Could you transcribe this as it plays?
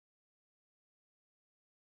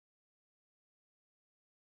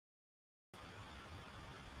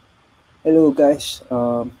Hello guys,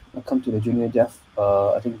 welcome to the Junior Dev.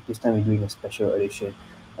 I think this time we're doing a special edition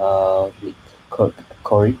with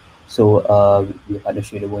Cory. So we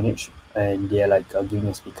partnership with the Vonage and they're like giving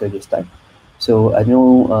a speaker this time. So I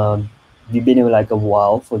know we've been like a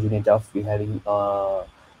while for Junior Dev. We having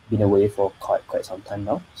been away for quite some time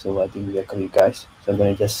now. So I think we are coming guys. So I'm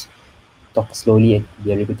gonna just talk slowly and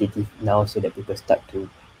be repetitive now so that people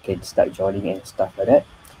can start joining and stuff like that.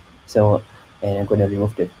 So, and I'm gonna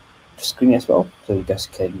remove the screen as well, so you guys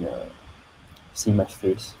can see my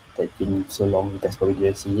face. That's been so long, you guys probably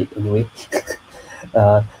didn't see it anyway.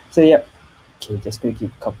 So yeah, okay, just gonna give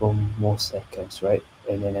a couple more seconds, right?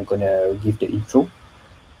 And then I'm gonna give the intro.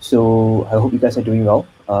 So I hope you guys are doing well.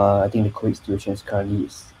 I think the COVID situation is currently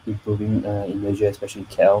is improving in Malaysia, especially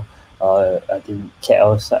KL. I think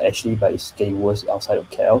KL side actually, but it's getting worse outside of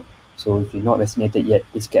KL. So if you're not vaccinated yet,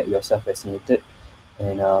 please get yourself vaccinated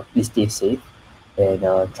and please stay safe and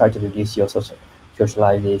try to reduce your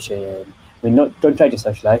socialization. And I mean, not don't try to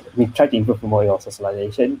socialize. I mean, try to improve more your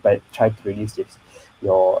socialization, but try to reduce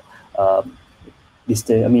your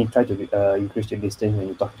distance. I mean, try to increase your distance when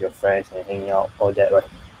you talk to your friends and hanging out, all that, right?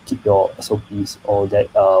 Keep your SOPs, all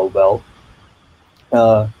that well.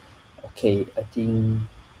 Uh, okay, I think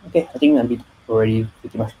already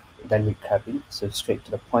pretty much done recapping. So straight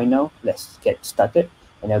to the point now. Let's get started.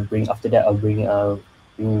 And I'll bring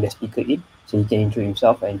the speaker in so he can introduce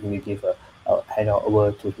himself and he will give a hand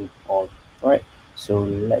over to him all. Alright. So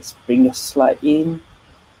let's bring the slide in.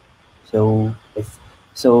 So if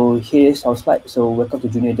so here's our slide. So welcome to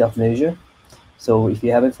JuniorDev Malaysia. So if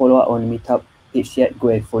you haven't followed up on Meetup page yet, go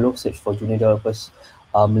and follow. Search for Junior Developers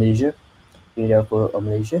Malaysia.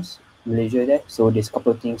 Malaysia there. So there's a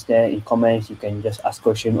couple of things there in comments. You can just ask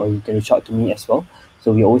question or you can reach out to me as well.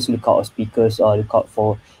 So we always look out for speakers or look out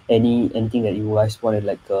for anything that you guys want to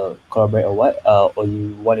like collaborate or what or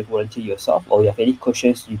you want to volunteer yourself or you have any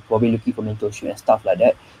questions you probably looking for mentorship and stuff like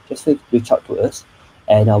that. Just reach out to us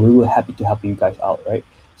and we will happy to help you guys out, right?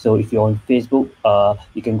 So if you're on Facebook,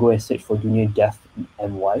 you can go and search for JuniorDev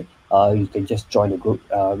MY. You can just join the group.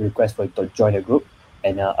 Request for to join the group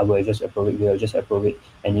and I will just approve it. We'll just approve it,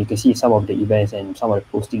 and you can see some of the events and some of the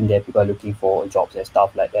posting there. People are looking for jobs and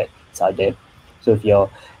stuff like that. It's out there. So if you're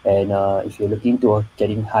looking to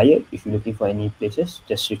getting hired, if you're looking for any places,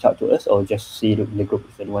 just reach out to us or just see in the group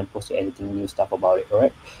if anyone posted anything new stuff about it. All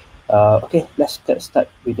right. Okay, let's get start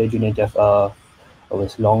with the Junior Dev. It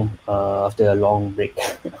was long after a long break.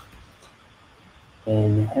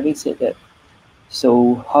 And having said that,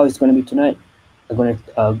 so how it's going to be tonight? I'm going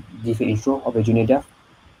to give you intro of the Junior Dev.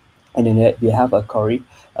 And then we have a Cory.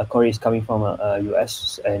 Cory is coming from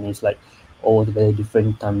US and it's like all the very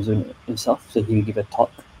different time zone himself. So he will give a talk.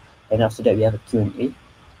 And after that we have a Q&A.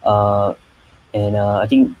 And I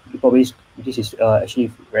think this is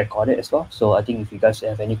actually recorded as well. So I think if you guys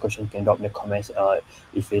have any question, you can drop in the comments.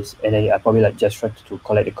 If it's and then I probably like just try to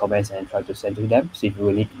collect the comments and try to send to them. See if it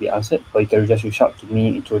will need to be answered, or you can just reach out to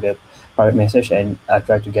me through the private message, and I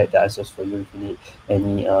try to get the answers for you if you need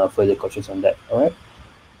any further questions on that. All right.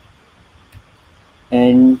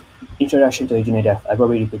 And introduction to JuniorDev. I've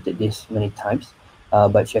already repeated this many times,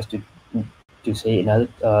 but just to say another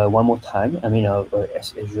one more time. I mean,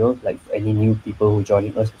 as usual, like any new people who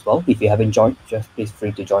joining us as well. If you haven't joined, just please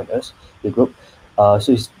free to join us, the group.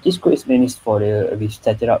 This group is mainly we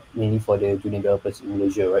set it up mainly for the junior developers in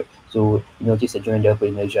Malaysia, right? So you notice that junior developers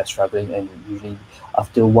in Malaysia are struggling, and usually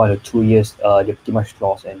after 1 or 2 years, they're pretty much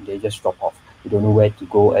lost and they just drop off. They don't know where to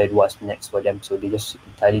go and what's next for them, so they just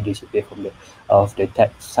entirely disappear from the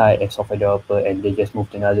tech side and software developer, and they just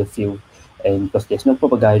move to another field. And because there's no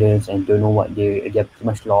proper guidance and don't know what they're pretty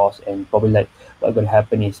much lost, and probably like what's going to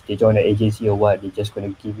happen is they join an agency or what, they're just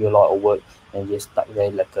going to give you a lot of work and they're stuck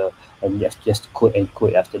there like and just code and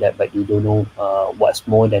code after that, but you don't know what's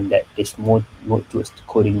more than that. There's more towards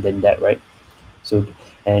coding than that, right? So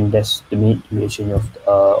and that's the main relation of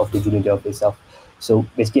the junior developer itself. So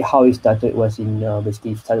basically how it started was in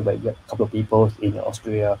basically started by a couple of people in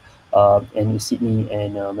Australia and in Sydney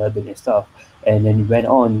and Melbourne and stuff, and then went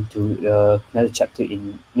on to another chapter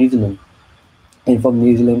in New Zealand. And from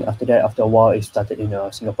New Zealand, after that, after a while, it started in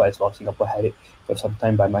Singapore as well. Singapore had it for some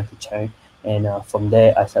time by Michael Chang, and from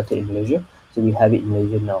there I started in Malaysia. So we have it in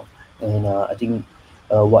Malaysia now, and I think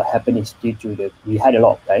what happened is due to we had a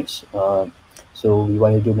lot of plans. So we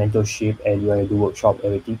want to do mentorship and we want to do workshop,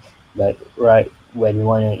 everything, but right when we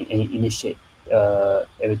want to initiate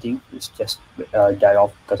everything, it's just died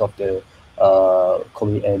off because of the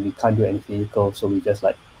COVID, and we can't do any physical, so we just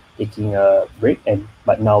like taking a break. And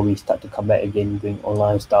but now we start to come back again doing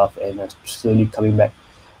online stuff and slowly coming back,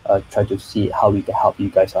 try to see how we can help you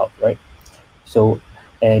guys out, right? So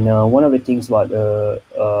And one of the things about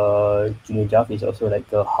JuniorDev is also like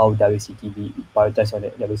how WCT we prioritize on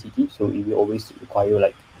the WCT. So it will always require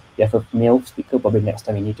like you have a male speaker, probably next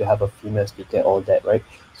time you need to have a female speaker, all that, right?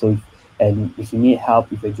 So and if you need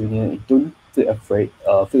help with a junior, don't feel afraid.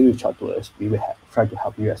 Feel free to reach out to us. We will try to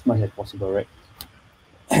help you as much as possible, right?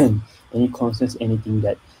 Any concerns, anything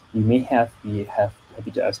that you may have, we have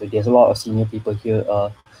happy to answer. There's a lot of senior people here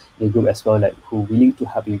in the group as well, like who willing to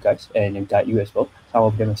help you guys and guide you as well. Some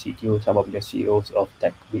of them are CTOs, some of them are CEOs of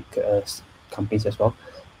tech big companies as well,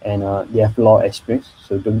 and they have a lot of experience.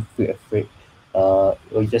 So don't feel afraid. Or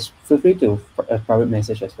just feel free to private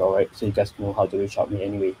message as well, right? So you guys know how to reach out me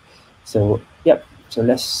anyway. So yep. So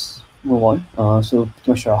let's move on. So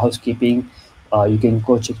pretty much housekeeping. You can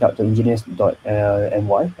go check out the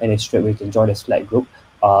EngineersMY and then straight away you can join the Slack group.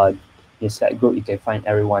 The Slack group you can find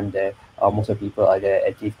everyone there. Most of the people are there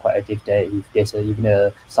active, quite active there. If there's even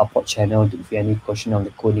a support channel, if you have any question on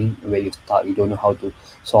the coding where you start, you don't know how to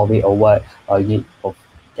solve it or what, you need of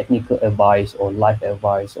technical advice or life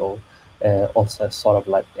advice or also sort of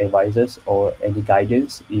like advisors or any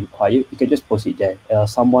guidance you require, you can just post it there.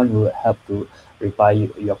 Someone will help to reply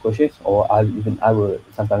your questions, or I will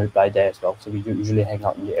sometimes reply there as well. So we usually hang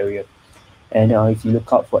out in the area. And if you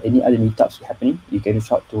look out for any other meetups happening, you can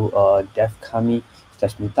reach out to Dev Kami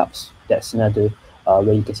 /meetups. That's another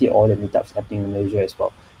where you can see all the meetups happening in Malaysia as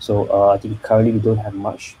well. So I think currently we don't have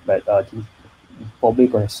much, but I think probably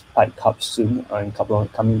going to spike up soon in a couple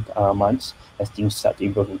of coming months as things start to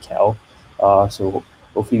improve in KL. So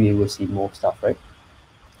hopefully we will see more stuff, right?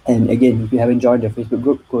 And again, if you haven't joined the Facebook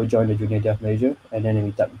group, go join the JuniorDev Malaysia and then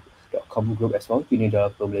the meetup.com group as well,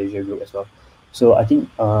 JuniorDev Malaysia group as well. So I think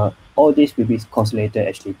all this will be consolidated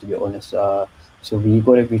actually, to be honest. So we're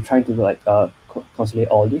going to be trying to like consolidate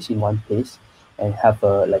all this in one place and have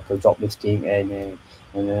like a job listing and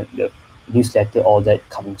the newsletter, all that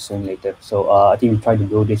coming soon later. So I think we're trying to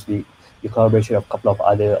do this with the collaboration of a couple of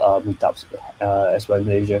other meetups as well in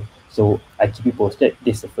Malaysia. So I keep you posted.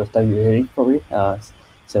 This is the first time you're hearing from me.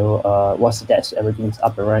 So once that's everything's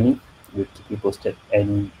up and running, we'll keep you posted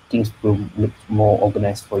and things will look more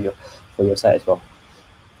organized for your side as well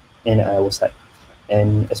and our side.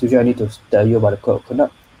 And as usual, I need to tell you about the code of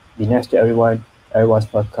conduct. Be nice to everyone.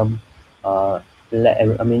 Everyone's welcome.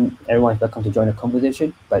 Everyone's welcome to join the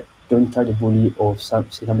conversation, but don't try to bully or say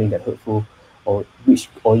something that hurtful or you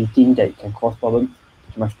think that it can cause problem.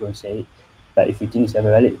 Pretty much don't say it. But if you think it's a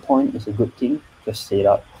valid point, it's a good thing, just say it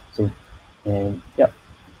out. So, and yeah.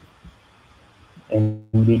 And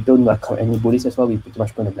we don't welcome any bullies as well. We pretty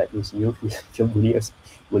much going to blacklist you if you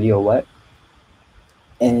bully or what.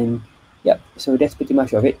 And yeah, so that's pretty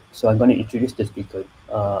much of it. So I'm going to introduce the speaker.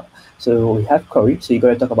 So we have Cory. So you're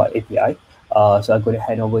going to talk about API. So I'm going to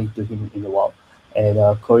hand over to him in a while.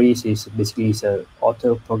 And Cory is basically an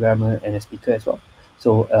author, programmer, and a speaker as well.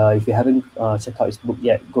 So if you haven't checked out his book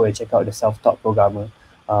yet, go and check out the Self-Taught Programmer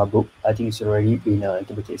book. I think it's already been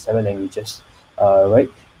interpreted in 7 languages, right?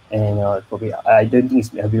 And probably I don't think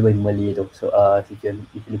it's available in Malay though. So if you're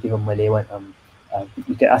looking for Malay one,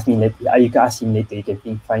 you can ask me later. You can ask him later. You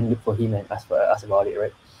can look for him and ask about it,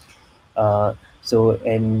 right? So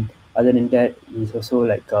and other than that, he's also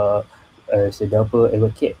like a developer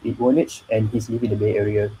advocate in Vonage, and he's living in the Bay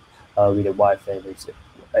Area with a wife and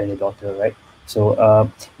a daughter, right? So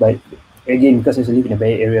but again, because he's live in the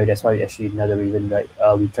Bay Area, that's why actually another reason, right?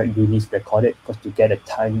 We try to do this recorded because to get a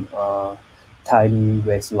time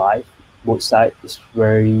where it's live, both sides is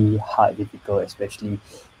very hard, difficult, especially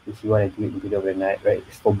if you want to do it in the middle of the night, right?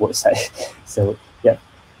 For both sides. So yeah.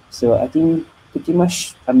 So I think pretty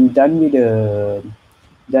much I'm done with the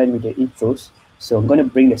intros. So I'm gonna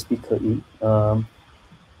bring the speaker in. So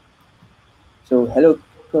hello,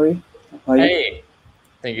 Cory. How are you? Hey,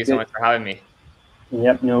 thank you so Good. much for having me.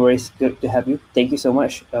 Yep, no worries. Good to have you. Thank you so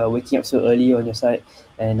much waking up so early on your side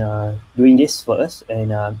and doing this for us.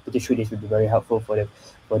 And pretty sure this will be very helpful for the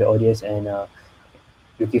audience and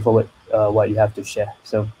looking forward what you have to share.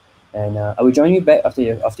 So, and I will join you back after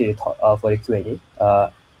your talk for the Q&A.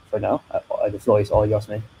 For now, the floor is all yours,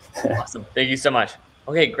 man. Awesome. Thank you so much.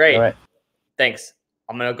 Okay, All great. right. Thanks.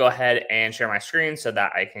 I'm going to go ahead and share my screen so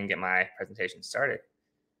that I can get my presentation started.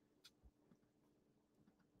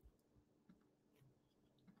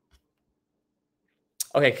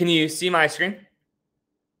 Okay, can you see my screen?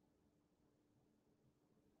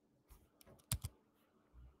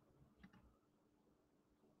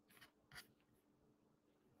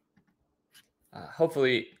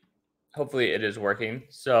 Hopefully it is working.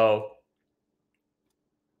 So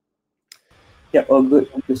Yeah, all good.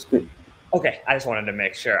 Just good. okay, I just wanted to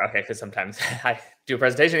make sure. Okay, because sometimes I do a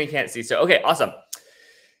presentation and you can't see. So okay, awesome.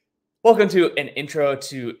 Welcome to an intro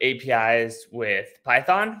to APIs with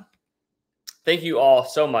Python. Thank you all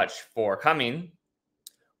so much for coming.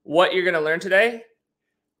 What you're going to learn today,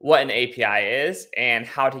 what an API is, and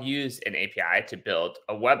how to use an API to build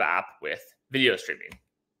a web app with video streaming.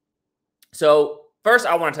 So first,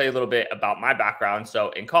 I want to tell you a little bit about my background. So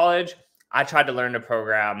in college, I tried to learn to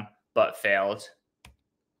program, but failed.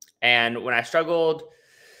 And when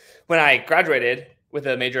I graduated with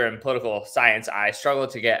a major in political science, I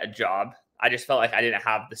struggled to get a job. I just felt like I didn't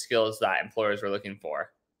have the skills that employers were looking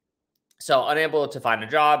for. So unable to find a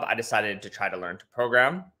job, I decided to try to learn to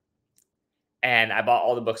program. And I bought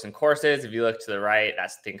all the books and courses. If you look to the right,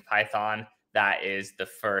 that's Think Python. That is the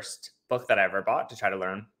first book that I ever bought to try to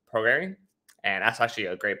learn programming. And that's actually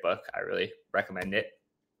a great book. I really recommend it.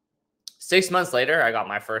 6 months later, I got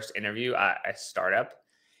my first interview at a startup.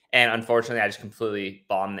 And unfortunately, I just completely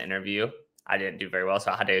bombed the interview. I didn't do very well,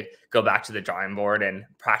 so I had to go back to the drawing board and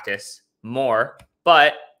practice more.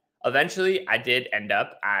 But eventually, I did end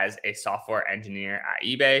up as a software engineer at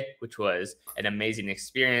eBay, which was an amazing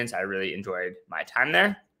experience. I really enjoyed my time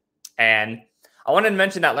there. And I wanted to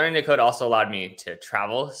mention that learning to code also allowed me to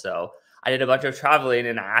travel. So I did a bunch of traveling,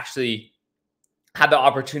 and I actually had the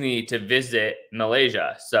opportunity to visit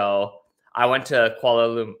Malaysia. So I went to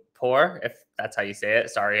Kuala Lumpur, if that's how you say it.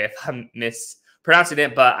 Sorry if I'm mispronouncing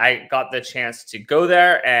it, but I got the chance to go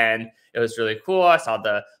there and it was really cool. I saw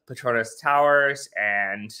the Petronas Towers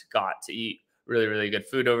and got to eat really, really good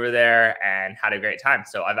food over there and had a great time.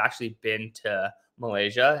 So I've actually been to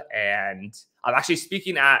Malaysia and I'm actually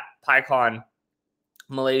speaking at PyCon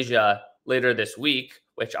Malaysia later this week,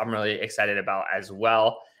 which I'm really excited about as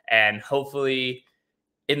well. And hopefully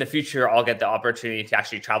in the future, I'll get the opportunity to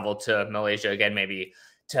actually travel to Malaysia again, maybe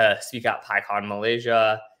to speak at PyCon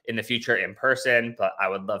Malaysia in the future in person, but I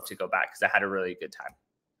would love to go back because I had a really good time.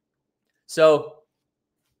 So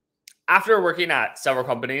after working at several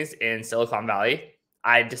companies in Silicon Valley,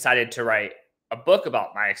 I decided to write a book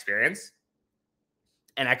about my experience.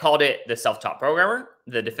 And I called it The Self-Taught Programmer,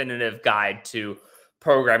 the definitive guide to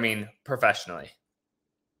programming professionally.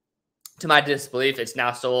 To my disbelief, it's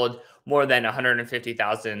now sold more than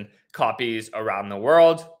 150,000 copies around the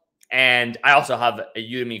world. And I also have a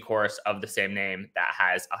Udemy course of the same name that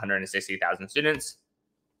has 160,000 students.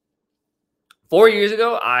 4 years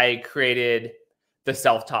ago, I created the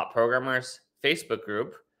Self-Taught Programmers Facebook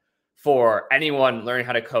group for anyone learning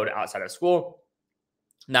how to code outside of school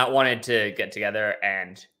that wanted to get together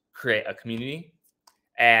and create a community.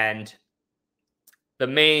 And the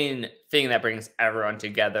main thing that brings everyone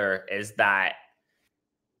together is that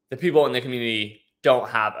the people in the community don't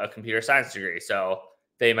have a computer science degree. So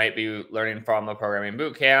they might be learning from a programming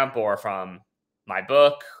boot camp or from my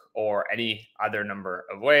book or any other number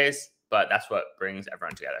of ways, but that's what brings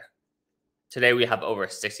everyone together. Today, we have over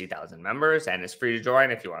 60,000 members and it's free to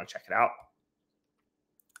join if you want to check it out.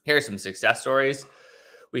 Here are some success stories.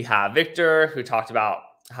 We have Victor, who talked about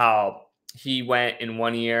how he went in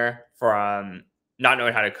 1 year from not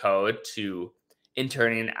knowing how to code to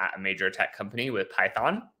interning at a major tech company with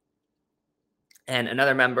Python. And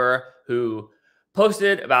another member who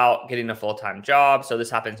posted about getting a full-time job. So this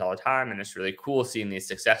happens all the time, and it's really cool seeing these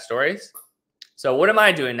success stories. So what am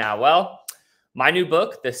I doing now? Well, my new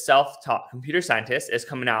book, The Self-Taught Computer Scientist, is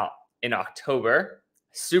coming out in October.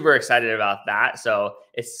 Super excited about that. So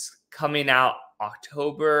it's coming out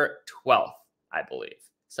October 12th, I believe.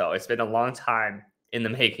 So it's been a long time in the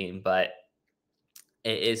making, but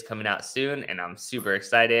it is coming out soon, and I'm super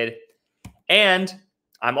excited. And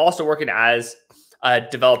I'm also working as a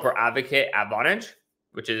developer advocate at Vonage,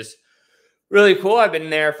 which is really cool. I've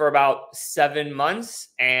been there for about 7 months,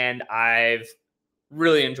 and I've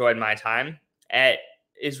really enjoyed my time. It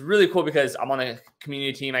is really cool because I'm on a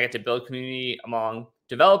community team. I get to build community among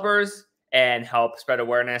developers and help spread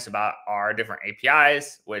awareness about our different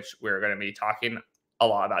APIs, which we're going to be talking a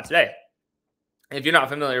lot about today. If you're not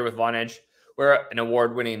familiar with Vonage, we're an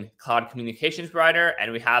award-winning cloud communications provider,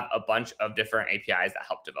 and we have a bunch of different APIs that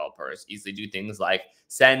help developers easily do things like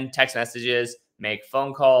send text messages, make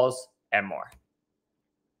phone calls, and more.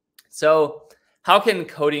 So how can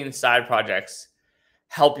coding side projects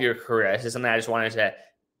help your career? This is something I just wanted to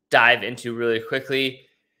dive into really quickly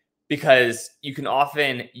because you can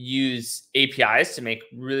often use APIs to make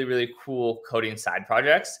really, really cool coding side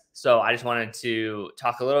projects. So I just wanted to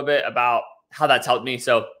talk a little bit about how that's helped me.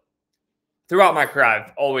 So throughout my career,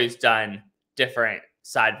 I've always done different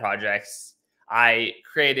side projects. I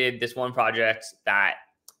created this one project that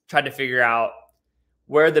tried to figure out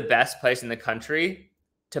where the best place in the country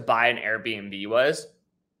to buy an Airbnb was.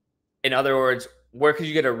 In other words, where could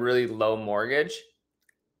you get a really low mortgage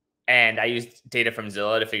and I used data from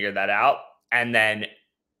Zillow to figure that out. And then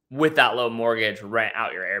with that low mortgage, rent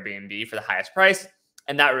out your Airbnb for the highest price.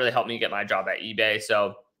 And that really helped me get my job at eBay.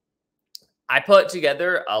 So I put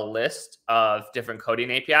together a list of different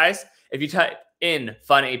coding APIs. If you type in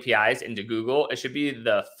fun APIs into Google, it should be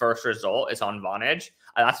the first result. It's on Vonage.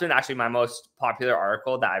 That's been actually my most popular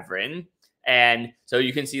article that I've written. And so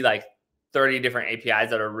you can see like 30 different APIs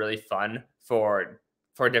that are really fun for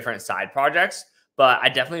different side projects. But I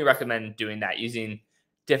definitely recommend doing that, using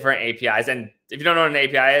different APIs. And if you don't know what an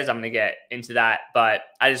API is, I'm going to get into that. But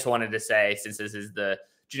I just wanted to say, since this is the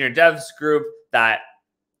Junior Devs group, that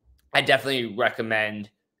I definitely recommend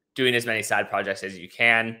doing as many side projects as you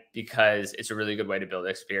can, because it's a really good way to build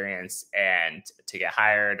experience and to get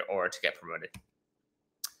hired or to get promoted.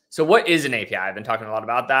 So what is an API? I've been talking a lot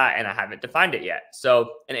about that and I haven't defined it yet.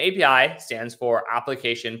 So an API stands for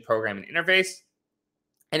Application Programming Interface,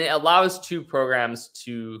 and it allows two programs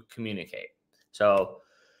to communicate. So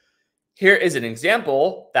here is an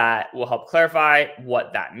example that will help clarify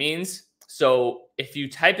what that means. So if you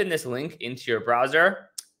type in this link into your browser,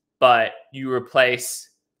 but you replace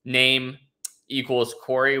name equals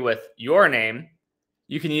Cory with your name,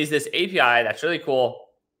 you can use this API that's really cool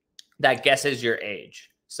that guesses your age.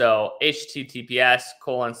 So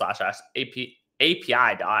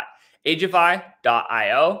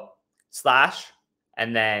https://api.ageify.io/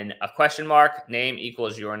 and then a question mark, name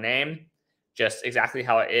equals your name, just exactly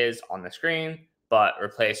how it is on the screen, but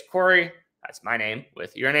replace Cory, that's my name,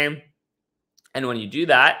 with your name. And when you do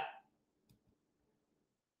that,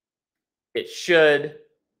 it should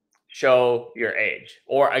show your age,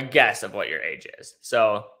 or a guess of what your age is.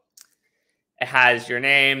 So it has your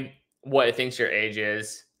name, what it thinks your age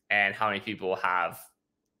is, and how many people have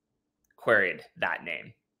queried that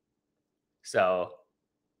name. So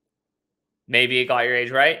maybe it got your age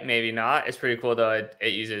right, maybe not. It's pretty cool though.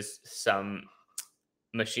 It uses some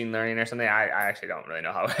machine learning or something. I actually don't really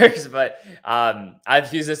know how it works, but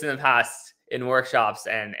I've used this in the past in workshops,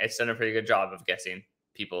 and it's done a pretty good job of guessing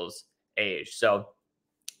people's age. So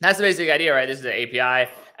that's the basic idea, right? This is an API.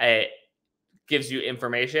 It gives you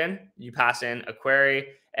information. You pass in a query,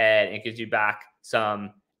 and it gives you back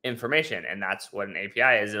some information. And that's what an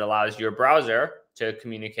API is. It allows your browser to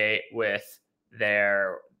communicate with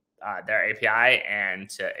their API and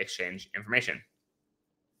to exchange information.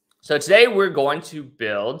 So today we're going to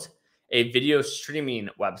build a video streaming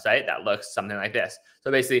website that looks something like this.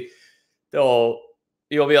 So basically, you'll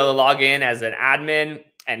be able to log in as an admin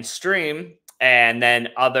and stream, and then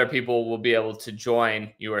other people will be able to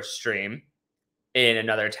join your stream in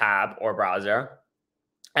another tab or browser,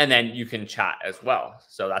 and then you can chat as well.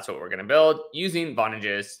 So that's what we're going to build using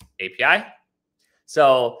Vonage's API.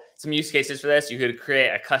 So some use cases for this: you could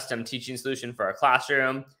create a custom teaching solution for a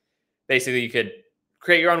classroom. Basically, you could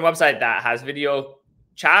create your own website that has video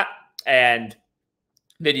chat and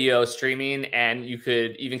video streaming, and you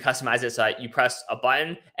could even customize it so that you press a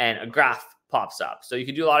button and a graph pops up. So you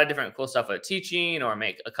can do a lot of different cool stuff with teaching, or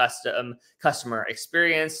make a custom customer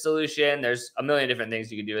experience solution. There's a million different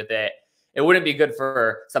things you can do with it. It wouldn't be good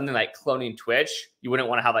for something like cloning Twitch. You wouldn't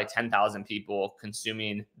want to have like 10,000 people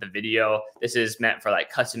consuming the video. This is meant for like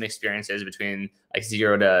custom experiences between like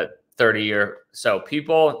 0 to 30 or so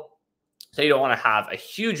people. So you don't want to have a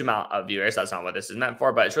huge amount of viewers. That's not what this is meant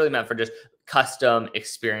for, but it's really meant for just custom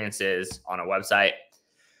experiences on a website.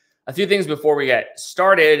 A few things before we get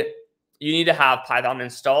started: you need to have Python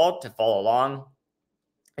installed to follow along.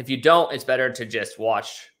 If you don't, it's better to just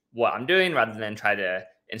watch what I'm doing rather than try to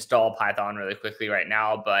install Python really quickly right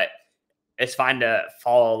now. But it's fine to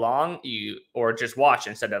follow along, or just watch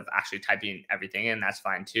instead of actually typing everything in. That's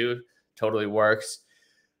fine too. Totally works.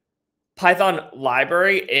 Python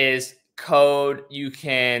library is code you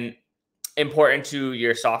can import into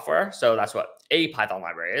your software. So that's what a Python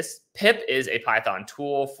library is. Pip is a Python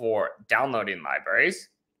tool for downloading libraries.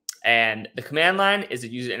 And the command line is a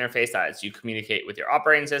user interface that lets you communicate with your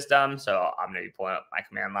operating system. So I'm going to be pulling up my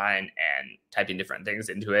command line and typing different things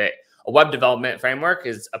into it. A web development framework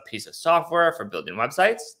is a piece of software for building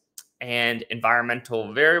websites. And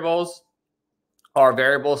environmental variables are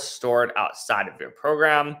variables stored outside of your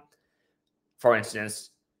program. For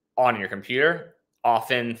instance, on your computer,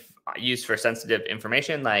 often used for sensitive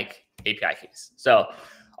information like API keys. So,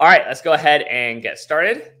 all right, let's go ahead and get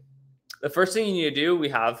started. The first thing you need to do, we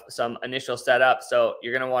have some initial setup. So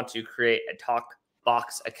you're going to want to create a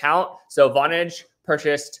TalkBox account. So Vonage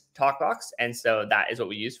purchased TalkBox, and so that is what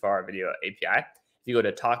we use for our video API. If you go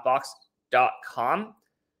to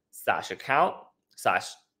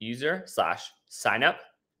talkbox.com/account/user/signup,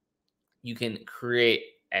 you can create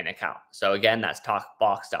an account. So again, that's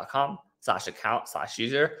talkbox.com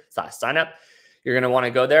 /account/user/signup. You're going to want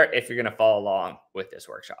to go there if you're going to follow along with this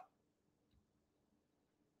workshop.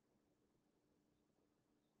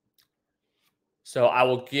 So I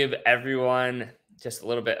will give everyone just a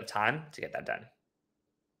little bit of time to get that done.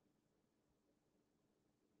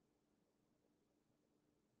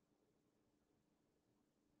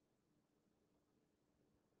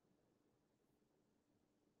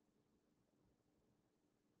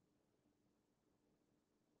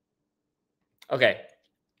 Okay.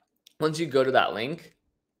 Once you go to that link,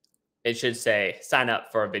 it should say sign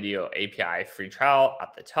up for a video API free trial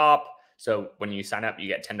at the top. So when you sign up, you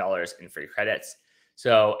get $10 in free credits.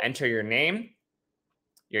 So enter your name,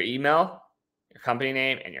 your email, your company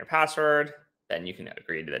name, and your password. Then you can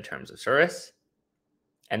agree to the terms of service.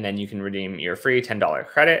 And then you can redeem your free $10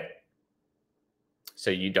 credit. So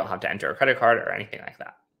you don't have to enter a credit card or anything like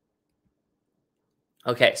that.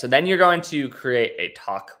 Okay, so then you're going to create a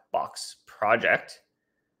talk box project.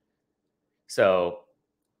 So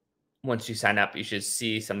once you sign up, you should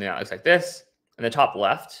see something that looks like this. In the top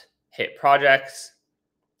left, hit projects,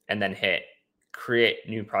 and then hit create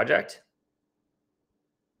new project.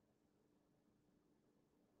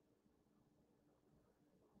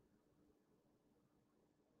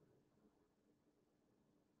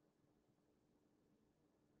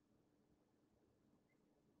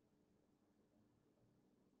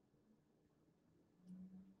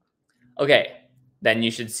 Okay, then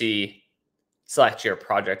you should see select your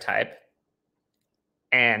project type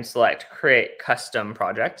and select create custom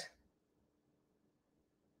project.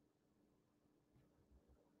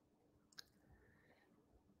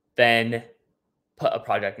 Then put a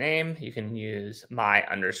project name. You can use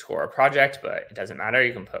my_project, but it doesn't matter.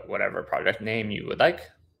 You can put whatever project name you would like.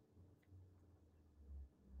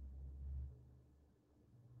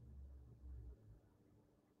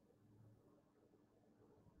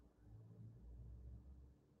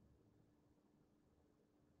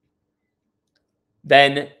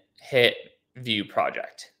 Then hit view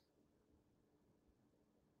project.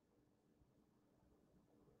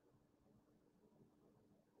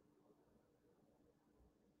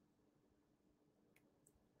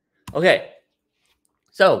 Okay,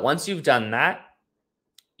 so once you've done that,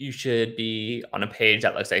 you should be on a page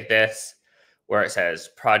that looks like this, where it says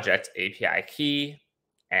project API key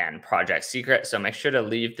and project secret. So make sure to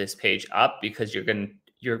leave this page up because you're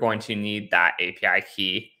going to need that API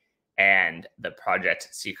key and the project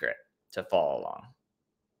secret to follow along.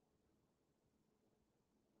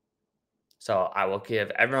 So I will give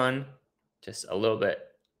everyone just a little bit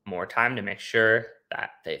more time to make sure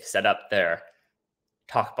that they've set up their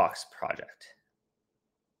TalkBox project.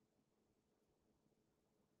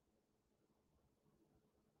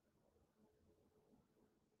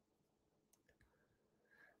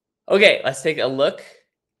 Okay, let's take a look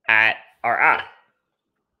at our app.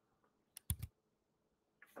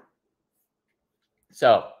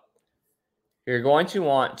 So you're going to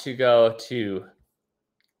want to go to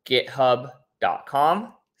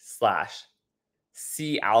github.com/calthoff,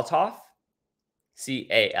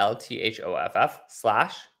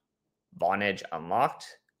 CALTHOFF/ Vonage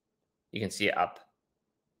unlocked. You can see it up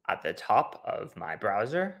at the top of my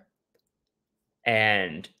browser.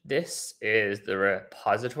 And this is the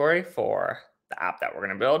repository for the app that we're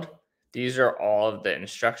going to build. These are all of the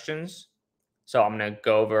instructions. So I'm going to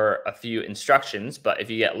go over a few instructions, but if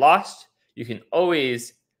you get lost, you can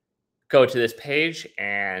always go to this page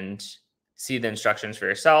and see the instructions for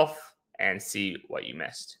yourself and see what you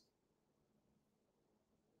missed.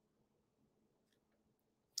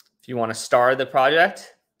 If you want to start the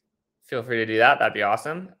project, feel free to do that. That'd be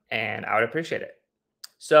awesome. And I would appreciate it.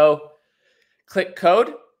 So click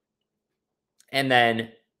code and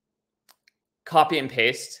then copy and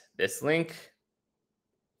paste this link.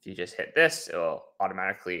 If you just hit this, it will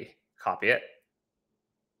automatically copy it.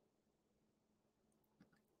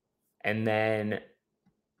 And then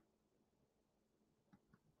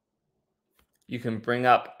you can bring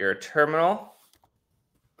up your terminal.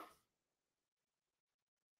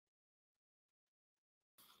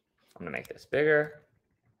 I'm going to make this bigger.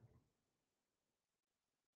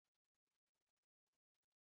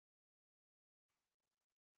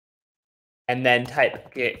 And then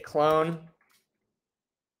type git clone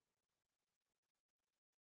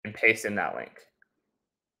and paste in that link.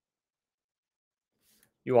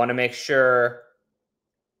 You want to make sure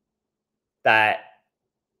that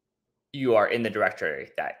you are in the directory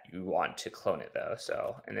that you want to clone it though.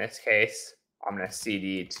 So in this case, I'm going to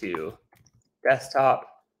cd to desktop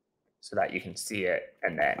so that you can see it.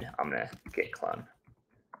 And then I'm going to git clone.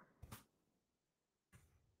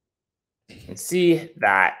 You can see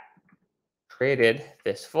that created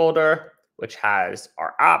this folder, which has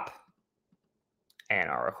our app and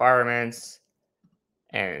our requirements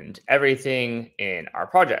and everything in our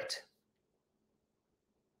project.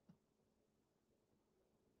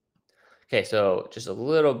 Okay, so just a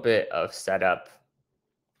little bit of setup.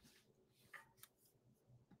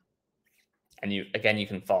 And you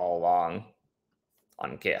can follow along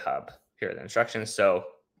on GitHub. Here are the instructions. So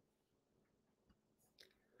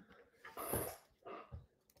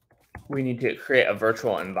we need to create a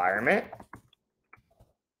virtual environment.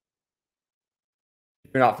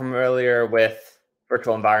 If you're not familiar with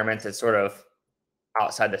virtual environments, it's sort of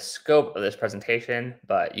outside the scope of this presentation,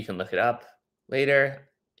 but you can look it up later.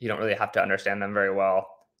 You don't really have to understand them very well.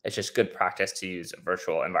 It's just good practice to use a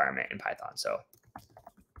virtual environment in Python. So,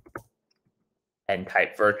 and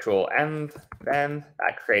type virtual env, then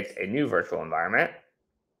that creates a new virtual environment.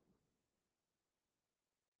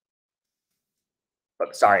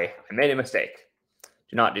 But sorry, I made a mistake.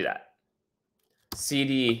 Do not do that.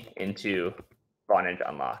 CD into Vonage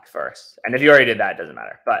unlocked first. And if you already did that, it doesn't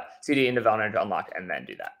matter. But CD into Vonage unlocked and then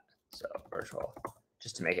do that. So virtual,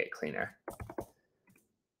 just to make it cleaner.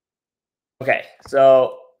 Okay,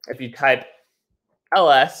 so if you type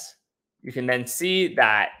ls, you can then see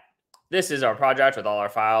that this is our project with all our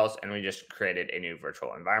files, and we just created a new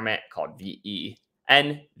virtual environment called venv.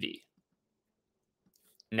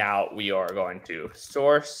 Now we are going to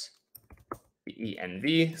source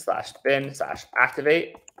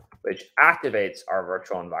env/bin/activate, which activates our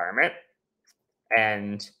virtual environment.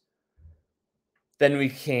 And then we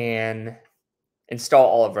can install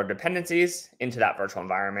all of our dependencies into that virtual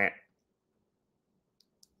environment.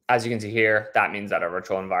 As you can see here, that means that our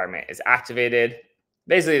virtual environment is activated.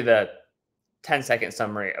 Basically, the 10-second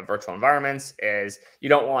summary of virtual environments is you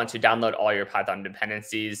don't want to download all your Python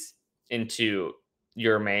dependencies into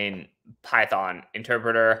your main Python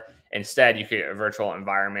interpreter. Instead, you create a virtual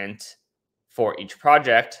environment for each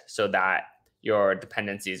project so that your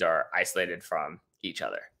dependencies are isolated from each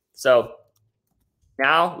other. So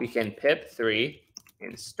now we can pip3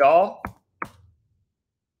 install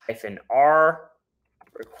 -r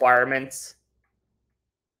requirements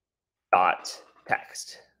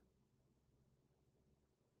 .text.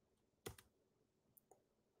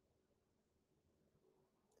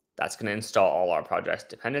 That's going to install all our project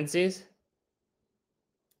dependencies.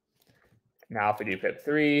 Now, if we do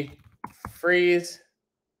pip3 freeze,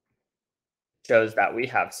 shows that we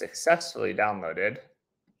have successfully downloaded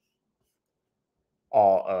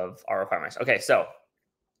all of our requirements. Okay, so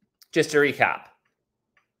just to recap,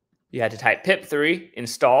 you had to type pip3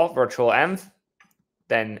 install virtual env,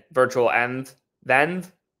 then virtual env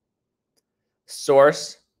venv,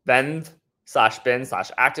 source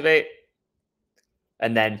venv/bin/activate,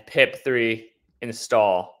 and then pip3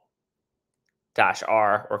 install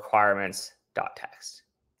 -r requirements.text.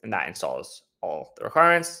 And that installs all the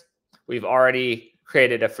requirements. We've already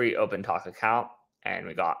created a free OpenTalk account, and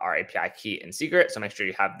we got our API key and secret. So make sure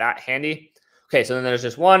you have that handy. Okay, so then there's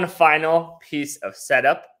just one final piece of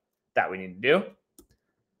setup that we need to do.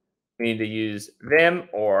 We need to use Vim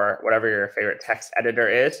or whatever your favorite text editor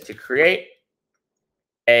is to create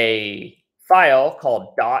a file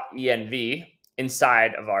called .env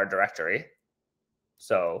inside of our directory.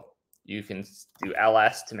 So you can do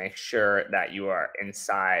ls to make sure that you are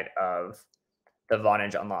inside of the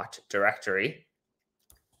Vonage unlocked directory.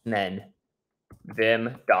 And then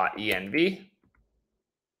vim.env.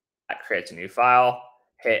 That creates a new file.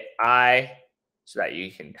 Hit I so that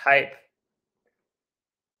you can type.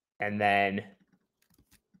 And then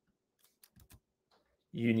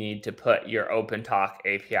you need to put your OpenTalk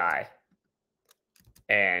API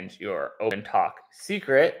and your OpenTalk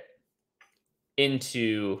secret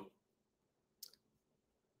into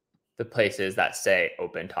the places that say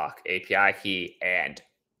OpenTalk API key and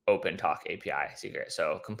OpenTalk API secret.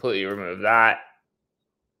 So completely remove that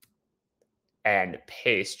and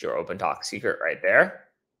paste your OpenTalk secret right there.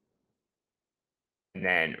 And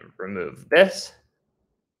then remove this.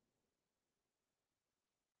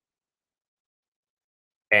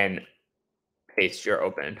 And paste your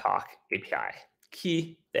OpenTalk API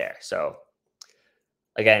key there. So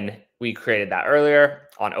again, we created that earlier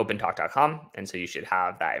on opentalk.com. And so you should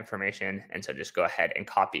have that information. And so just go ahead and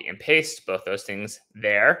copy and paste both those things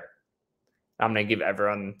there. I'm going to give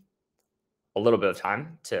everyone a little bit of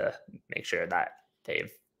time to make sure that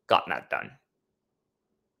they've gotten that done.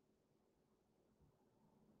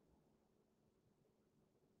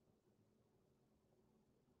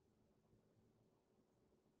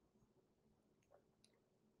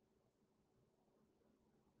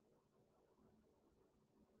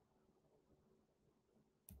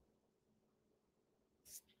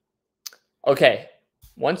 Okay,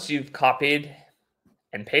 once you've copied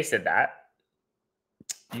and pasted that,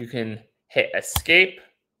 you can hit escape,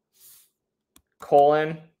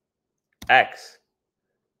 :X.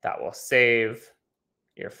 That will save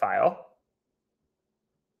your file.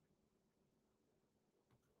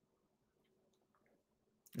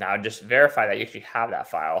 Now just verify that you actually have that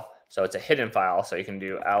file. So it's a hidden file, so you can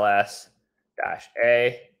do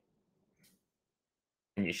ls-a,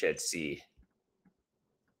 and you should see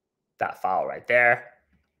that file right there.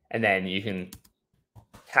 And then you can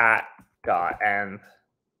cat.env,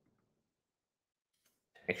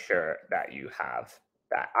 make sure that you have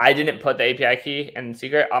that. I didn't put the API key in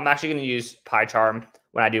secret. I'm actually going to use PyCharm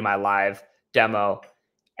when I do my live demo.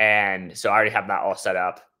 And so I already have that all set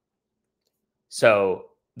up. So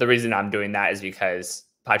the reason I'm doing that is because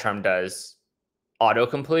PyCharm does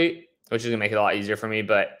autocomplete, which is going to make it a lot easier for me.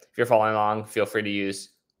 But if you're following along, feel free to use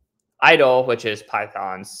idle, which is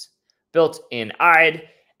Python's built-in IDE.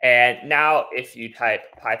 And now if you type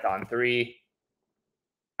python3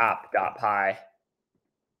 app.py,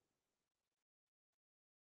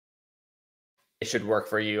 it should work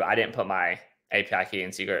for you. I didn't put my API key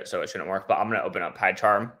in secret, so it shouldn't work, but I'm going to open up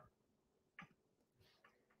PyCharm.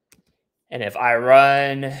 And if I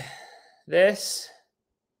run this,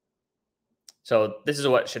 so this is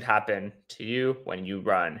what should happen to you when you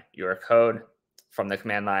run your code from the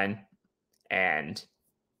command line. And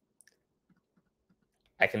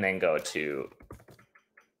I can then go to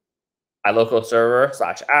my local server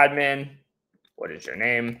 /admin. What is your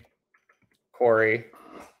name? Cory.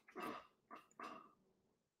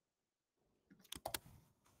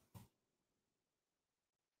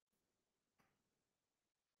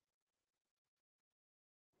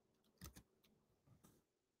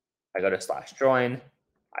 I go to /join.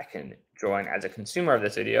 I can join as a consumer of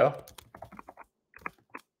this video.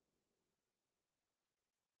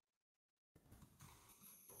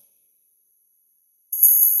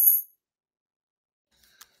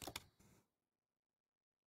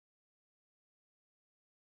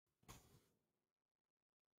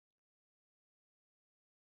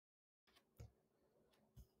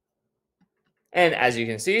 And as you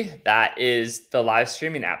can see, that is the live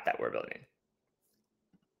streaming app that we're building.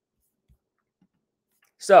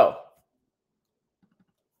 So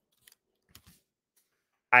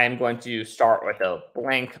I am going to start with a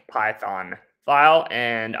blank Python file,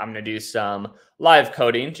 and I'm going to do some live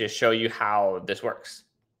coding to show you how this works.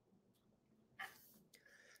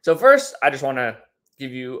 So first, I just want to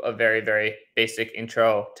give you a very, very basic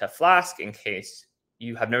intro to Flask in case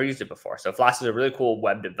you have never used it before. So Flask is a really cool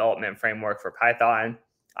web development framework for Python.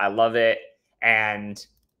 I love it, and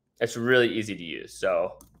it's really easy to use.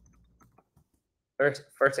 So first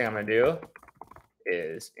thing I'm going to do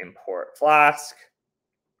is import Flask.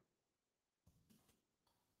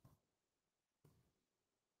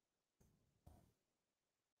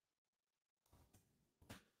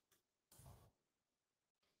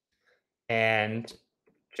 And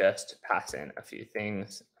just pass in a few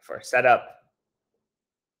things for setup.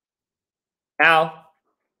 Now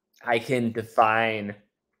I can define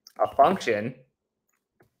a function.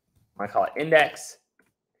 I call it index,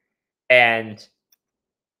 and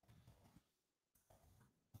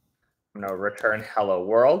I'm going to return hello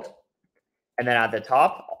world. And then at the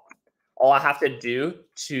top, all I have to do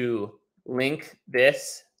to link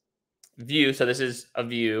this view, so this is a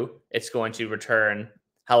view, it's going to return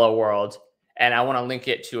hello world, and I want to link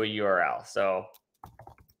it to a URL. So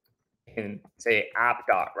I can say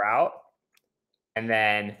app.route and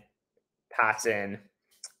then pass in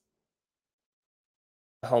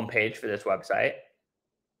the homepage for this website.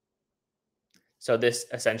 So this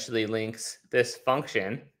essentially links this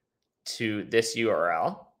function to this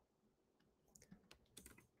URL.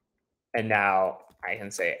 And now I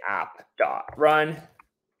can say app.run,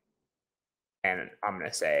 and I'm going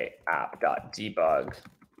to say app.debug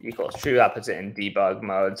equals true. That puts it in debug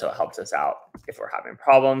mode, so it helps us out if we're having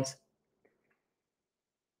problems.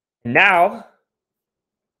 Now,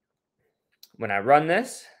 when I run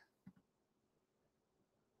this,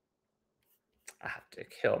 I have to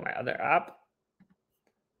kill my other app.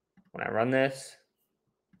 When I run this,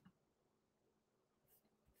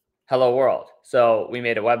 hello world. So we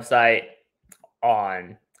made a website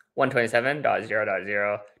on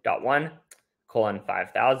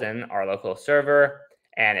 127.0.0.1:5000, our local server,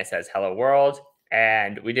 and it says hello world.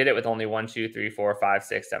 And we did it with only 1, 2, 3, 4, 5,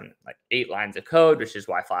 6, 7, like 8 lines of code, which is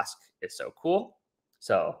why Flask is so cool.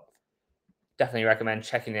 So definitely recommend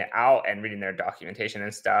checking it out and reading their documentation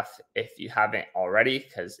and stuff if you haven't already,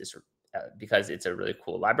 because it's a really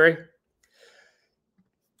cool library.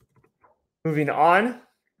 Moving on,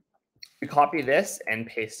 we copy this and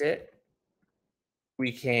paste it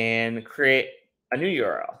we can create a new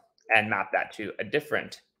URL and map that to a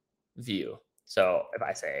different view. So if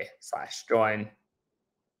I say /join,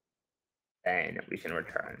 then we can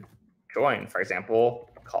return join. For example,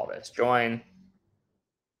 call this join.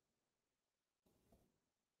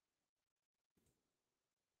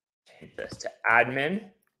 Change this to admin,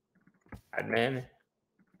 admin,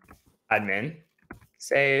 admin,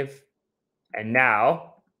 save. And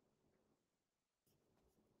now,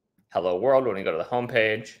 hello world, when we go to the home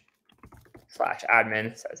page,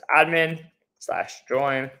 /admin says admin,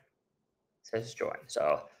 /join says join.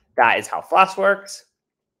 So that is how Flask works.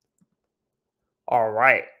 All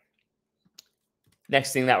right.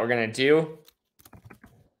 Next thing that we're going to do,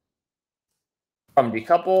 from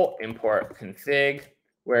decouple, import config,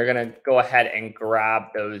 we're going to go ahead and grab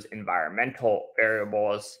those environmental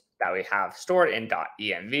variables that we have stored in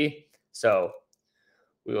 .env. So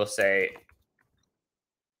we will say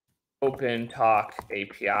OpenTalk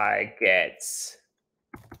API gets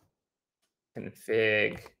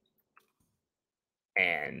config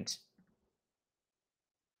and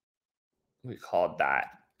we called that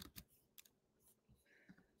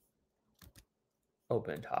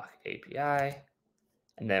OpenTalk API.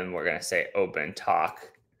 And then we're going to say OpenTalk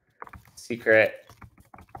secret.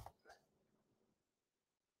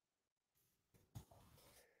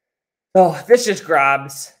 So this just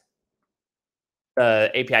grabs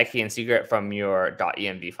the API key and secret from your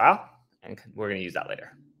 .env file, and we're going to use that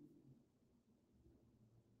later.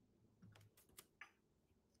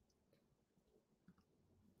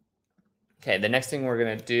 Okay, the next thing we're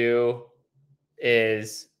going to do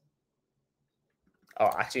is, oh,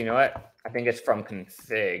 actually, you know what? I think it's from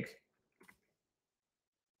config.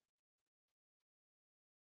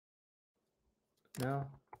 No,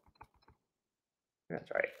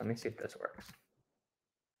 that's right. Let me see if this works.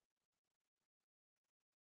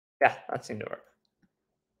 Yeah, that seemed to work.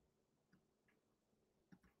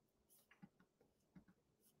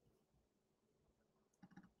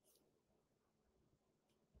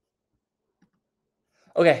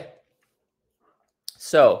 Okay,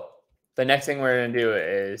 so the next thing we're going to do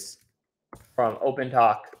is from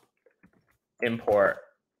OpenTalk import.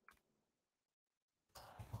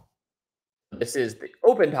 This is the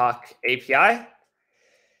OpenTalk API,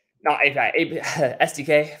 not API,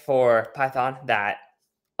 SDK for Python that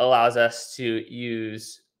allows us to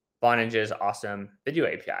use Vonage's awesome video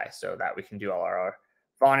API so that we can do all our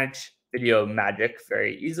Vonage video magic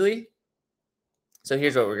very easily. So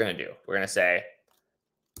here's what we're going to do. We're going to say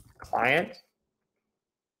client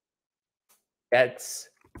gets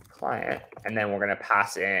client, and then we're going to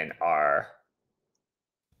pass in our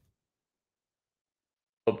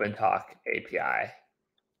OpenTalk API.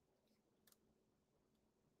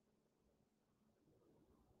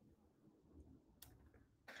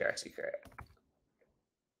 Share secret.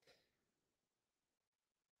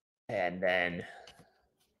 And then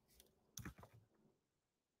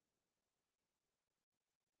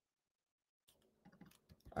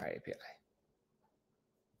our API.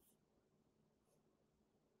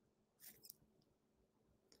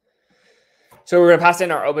 So we're going to pass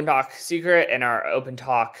in our OpenTalk secret and our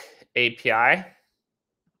OpenTalk API.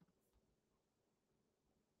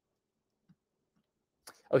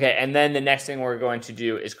 Okay, and then the next thing we're going to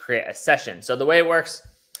do is create a session. So the way it works,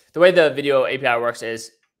 the way the video API works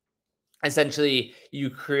is essentially you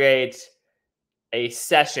create a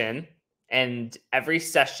session and every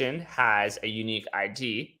session has a unique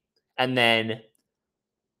ID. And then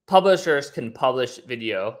publishers can publish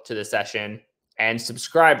video to the session and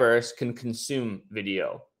subscribers can consume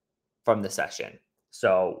video from the session.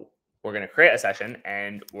 So we're going to create a session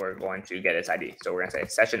and we're going to get its ID. So we're going to say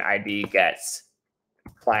session ID gets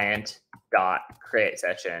client dot create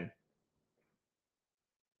session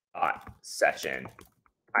dot session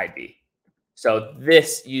ID. So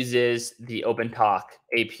this uses the OpenTalk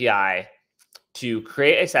API to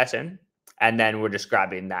create a session, and then we're just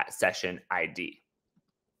grabbing that session ID.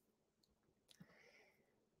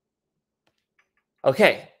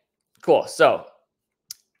 Okay, cool. So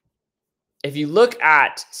if you look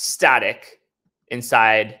at static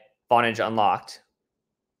inside Vonage Unlocked,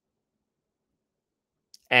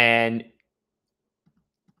 and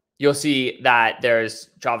you'll see that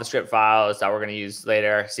there's JavaScript files that we're going to use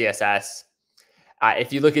later, CSS.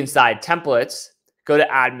 If you look inside templates, go to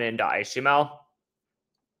admin.html.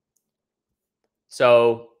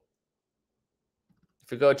 So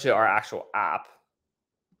if we go to our actual app,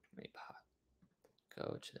 let me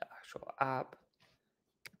go to the actual app.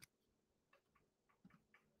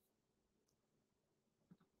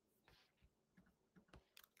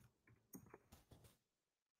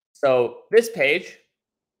 So this page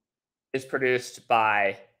is produced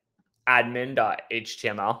by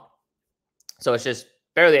admin.html. So it's just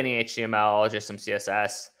barely any HTML, just some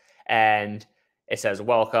CSS. And it says,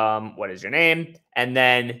 welcome, what is your name? And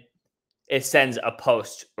then it sends a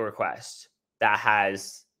post request that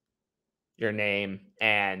has your name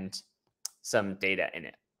and some data in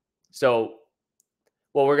it. So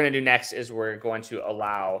what we're going to do next is we're going to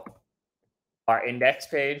allow our index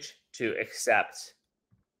page to accept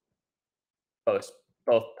both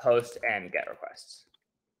post and get requests.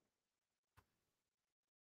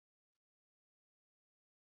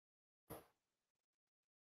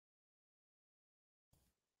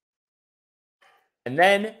 And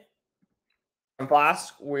then from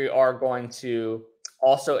Flask, we are going to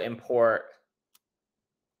also import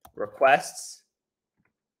requests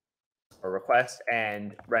or request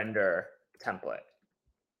and render template.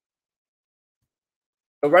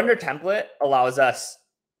 The render template allows us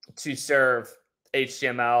to serve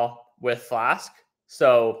HTML with Flask.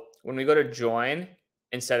 So when we go to join,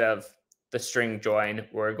 instead of the string join,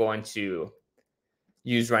 we're going to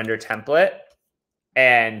use render template.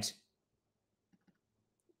 And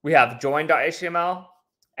we have join.html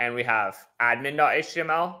and we have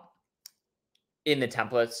admin.html in the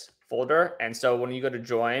templates folder. And so when you go to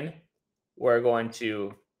join, we're going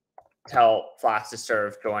to tell Flask to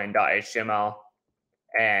serve join.html.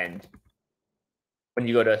 And when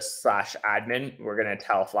you go to /admin, we're going to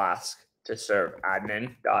tell Flask to serve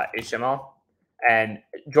admin.html. And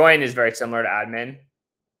join is very similar to admin,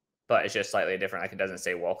 but it's just slightly different. Like it doesn't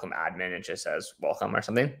say welcome admin, it just says welcome or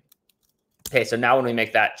something. Okay, so now when we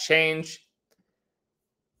make that change,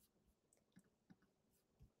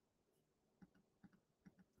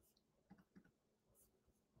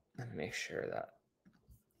 let me make sure that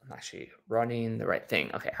I'm actually running the right thing.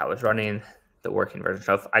 Okay, I was running the working version.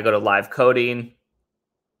 So if I go to live coding,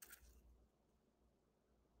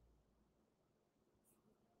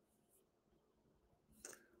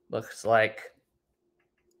 looks like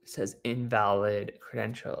it says invalid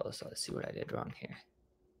credentials. So let's see what I did wrong here.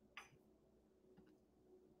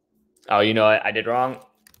 Oh, you know what I did wrong?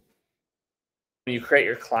 When you create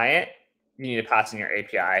your client, you need to pass in your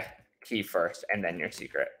API key first and then your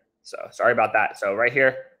secret. So sorry about that. So right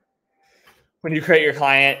here, when you create your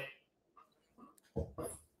client,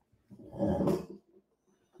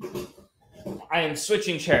 I am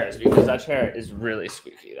switching chairs because that chair is really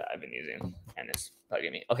squeaky that I've been using and it's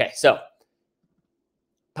bugging me. Okay, so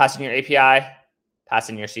pass in your API, pass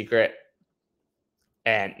in your secret,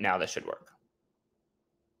 and now this should work.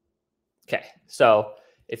 Okay, so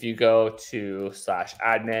if you go to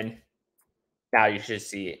 /admin, now you should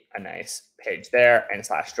see a nice page there, and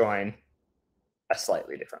 /join, a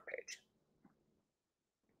slightly different page.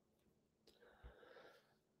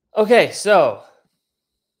 Okay, so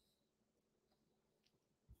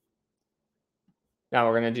now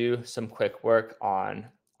we're going to do some quick work on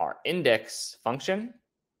our index function.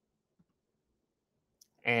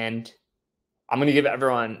 And I'm going to give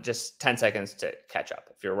everyone just 10 seconds to catch up.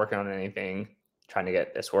 If you're working on anything, trying to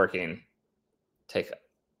get this working, take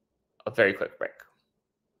a very quick break.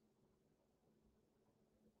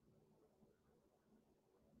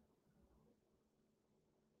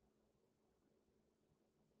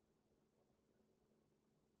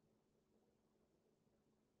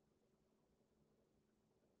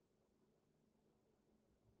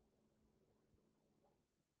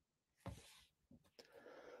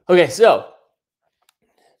 Okay, so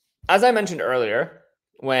as I mentioned earlier,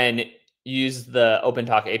 when you use the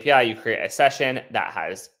OpenTalk API, you create a session that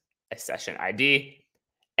has a session ID,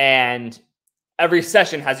 and every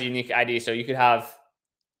session has a unique ID. So you could have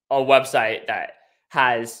a website that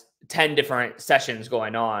has 10 different sessions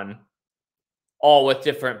going on, all with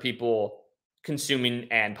different people consuming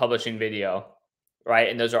and publishing video, right?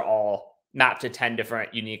 And those are all mapped to 10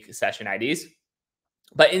 different unique session IDs.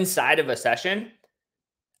 But inside of a session,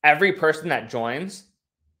 every person that joins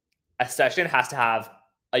a session has to have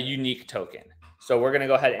a unique token. So we're going to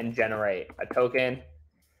go ahead and generate a token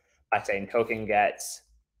by saying token gets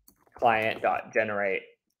client.generate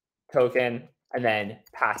token, and then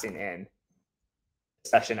passing in the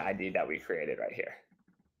session ID that we created right here.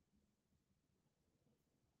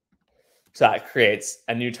 So that creates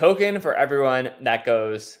a new token for everyone that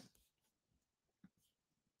goes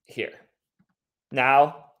here.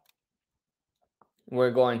 Now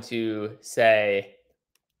we're going to say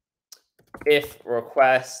if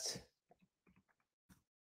request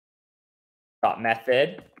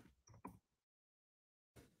method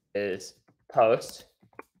is post,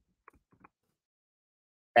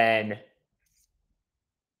 then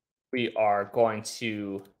we are going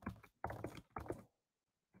to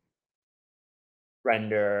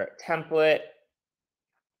render template.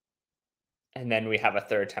 And then we have a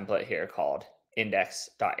third template here called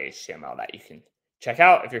index.html that you can check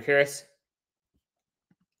out if you're curious.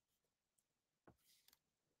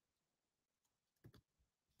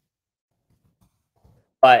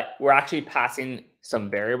 But we're actually passing some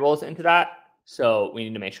variables into that. So we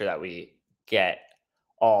need to make sure that we get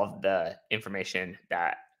all of the information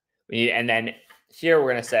that we need. And then here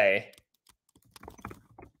we're going to say,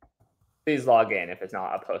 please log in if it's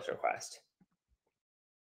not a post request.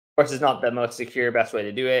 Of course, it's not the most secure, best way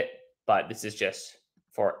to do it, but this is just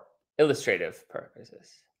for illustrative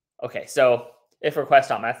purposes. Okay, so if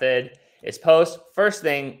request.method is post, first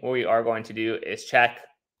thing we are going to do is check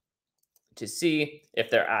to see if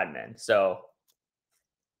they're admin. So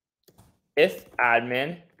if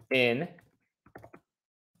admin in,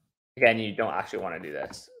 again, you don't actually want to do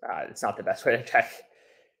this. It's not the best way to check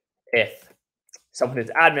if someone is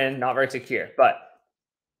admin, not very secure, but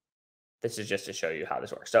this is just to show you how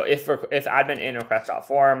this works. So if admin in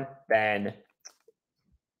request.form, then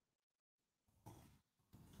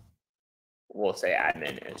we'll say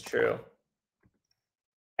admin is true.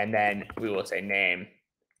 And then we will say name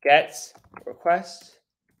gets request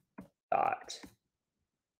dot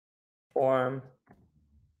form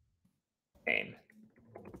name.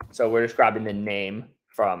 So we're just grabbing the name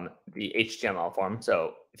from the HTML form.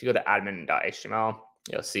 So if you go to admin.html,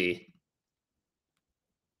 you'll see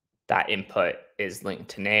that input is linked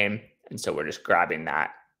to name. And so we're just grabbing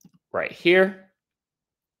that right here.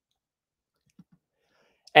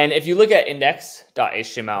 And if you look at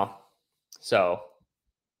index.html, so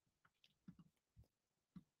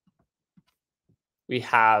we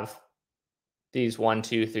have these 1,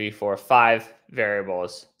 2, 3, 4, 5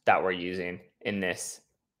 variables that we're using in this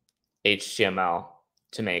HTML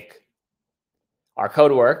to make our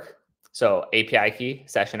code work. So API key,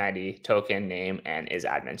 session ID, token, name, and is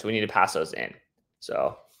admin. So we need to pass those in.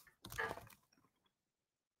 So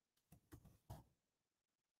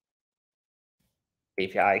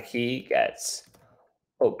API key gets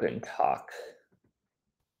open talk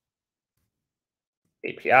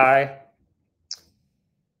API.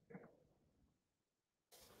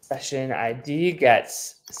 Session ID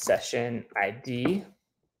gets session ID.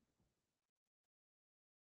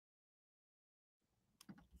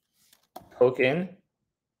 Token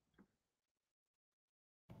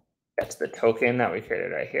gets the token that we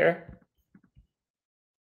created right here.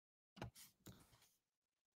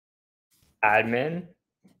 Admin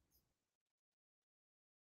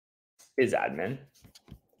is admin.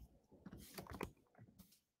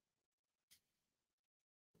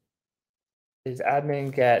 Is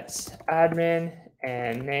admin gets admin,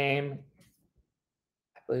 and name,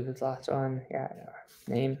 I believe it's the last one. Yeah,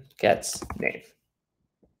 name gets name.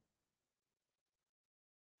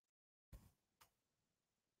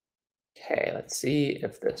 Okay, let's see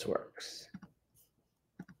if this works.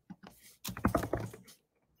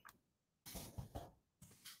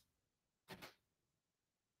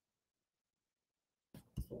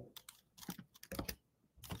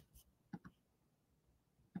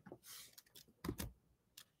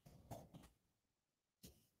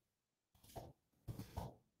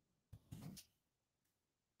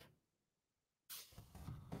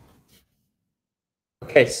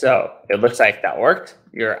 Okay, so it looks like that worked.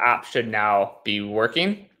 Your app should now be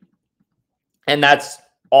working. And that's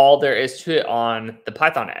all there is to it on the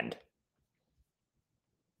Python end.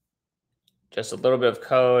 Just a little bit of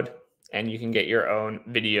code, and you can get your own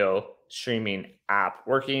video streaming app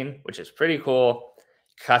working, which is pretty cool.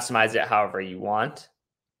 Customize it however you want.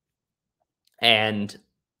 And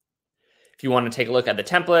if you want to take a look at the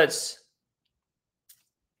templates,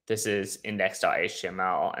 this is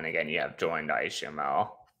index.html. And again, you have join.html,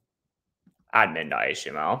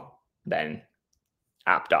 admin.html. Then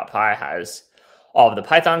app.py has all of the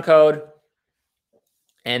Python code.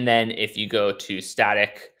 And then if you go to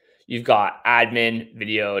static, you've got admin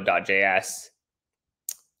video.js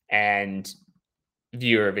and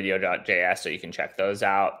viewer video.js, so you can check those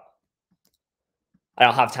out. I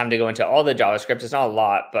don't have time to go into all the JavaScript. It's not a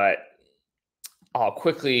lot, but I'll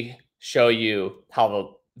quickly show you how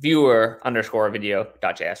the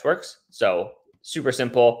viewer_video.js works. So super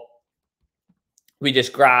simple. We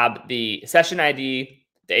just grab the session ID,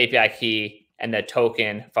 the API key, and the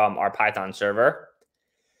token from our Python server.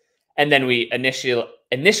 And then we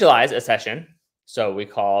initialize a session. So we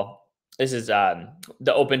call, this is the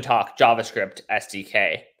OpenTalk JavaScript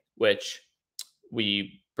SDK, which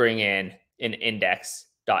we bring in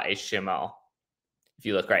index.html. If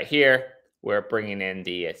you look right here, we're bringing in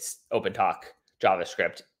the OpenTalk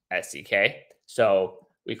JavaScript SDK. So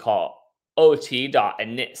we call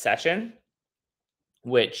ot.init session.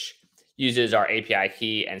 which uses our API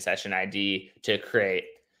key and session ID to create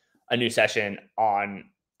a new session on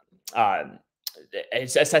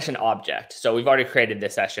it's a session object. So we've already created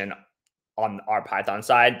this session on our Python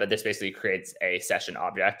side, but this basically creates a session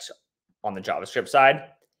object on the JavaScript side.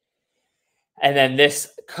 And then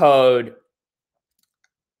this code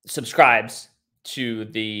subscribes to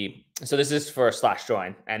the, so this is for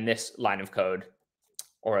 /join, and this line of code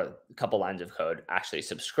or a couple lines of code actually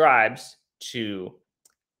subscribes to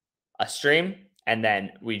a stream, and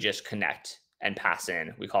then we just connect and pass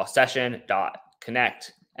in. We call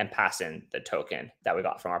session.connect and pass in the token that we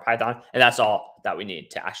got from our Python. And that's all that we need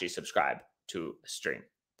to actually subscribe to a stream.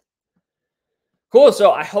 Cool.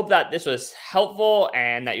 So I hope that this was helpful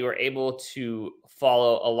and that you were able to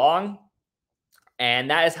follow along. And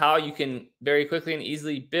that is how you can very quickly and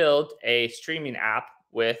easily build a streaming app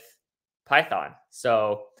with Python.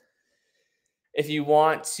 So if you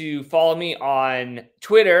want to follow me on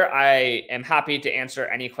Twitter, I am happy to answer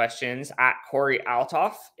any questions. At Cory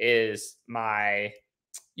Althoff is my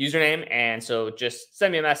username. And so just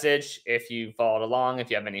send me a message if you followed along. If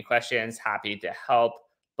you have any questions, happy to help.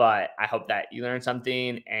 But I hope that you learned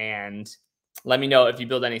something, and let me know if you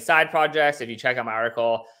build any side projects. If you check out my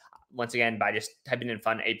article, once again, by just typing in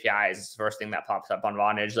fun APIs, it's the first thing that pops up on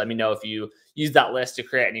Vonage. Let me know if you use that list to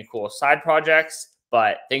create any cool side projects.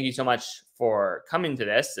 But thank you so much for coming to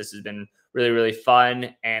this. This has been really, really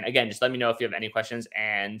fun. And again, just let me know if you have any questions.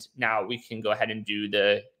 And now we can go ahead and do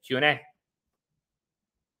the Q&A.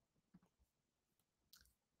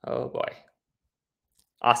 Oh boy.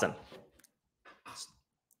 Awesome.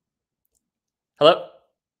 Hello?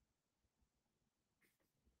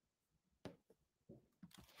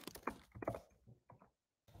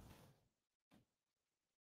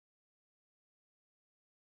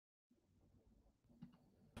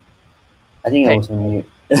 I think I was on mute.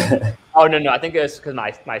 Oh, no. I think it was because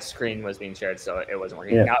my screen was being shared, so it wasn't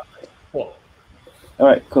working out. Cool. All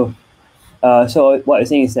right, cool. So what I'm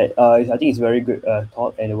saying is that I think it's very good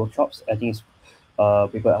talk and the workshops. I think it's I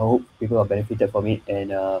hope people are benefited from it,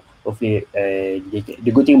 and hopefully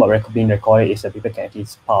the good thing about being recorded is that people can actually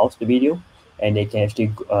pause the video and they can actually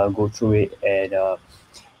go through it and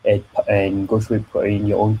go through it in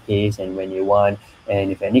your own pace and when you want.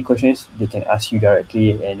 And if any questions, they can ask you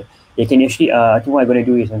directly, and they can actually I think what I'm going to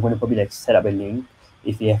do is I'm going to probably like set up a link.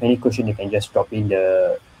 If they have any question, they can just drop in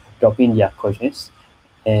their questions,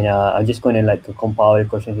 and I'm just going to like compile the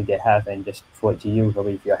questions that they have and just forward to you.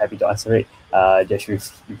 Probably if you're happy to answer it, that should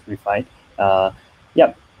be fine.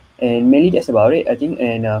 Yep. And mainly that's about it, I think.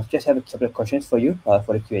 And just have a couple of questions for you for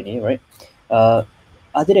the Q&A, right?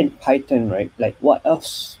 Other than Python, right? Like what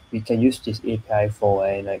else we can use this API for,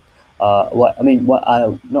 and like what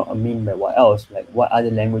else? Like what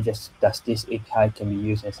other languages does this API can be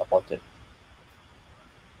used and supported?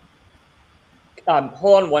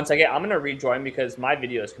 Hold on one second. I'm gonna rejoin because my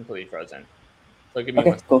video is completely frozen. So give me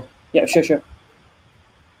Okay, cool. Yeah, sure.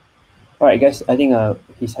 All right, guys. I think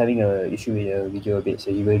he's having a issue with the video a bit,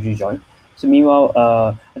 so he will rejoin. So meanwhile,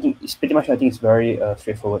 I think it's pretty much it's very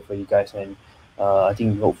straightforward for you guys, and I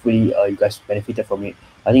think hopefully you guys benefited from it.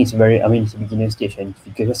 I think it's it's a beginner stage, and if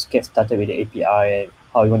you can just get started with the API and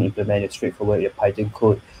how you want to implement it straightforward with Python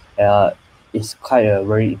code, it's quite a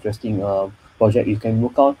very interesting project you can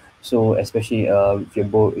work on. So especially if you're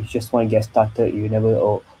bored, if you just want to get started,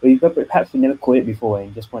 perhaps you never coded before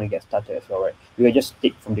and just want to get started as well, right? You can just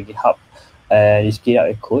take from the GitHub and just get out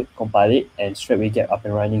a code, compile it, and straight away get up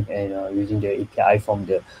and running, and using the API from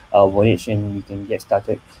the Vonage, and you can get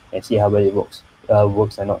started and see how well it works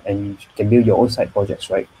or not, and you can build your own side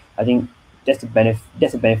projects, right? I think that's the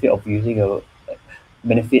benefit of using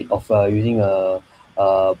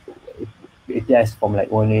APIs from like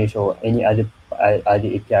Vonage or any other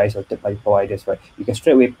APIs or third-party providers, right? You can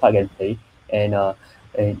straight away plug and play, and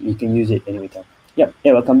you can use it any time. Yeah,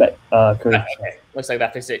 welcome back, Cory. Okay. Looks like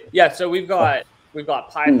that fixed it. Yeah, so we've got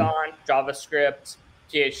Python, JavaScript,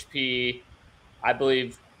 PHP, I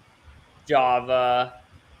believe Java,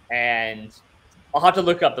 and I'll have to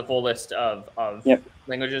look up the full list of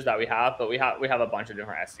languages that we have, but we have a bunch of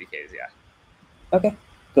different SDKs. Yeah. Okay.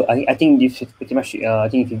 So I think this is pretty much. I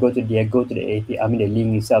think if you go to the API, the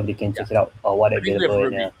link itself, they can check it out or what available.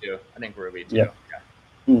 Ruby too. I think Ruby too. Yeah.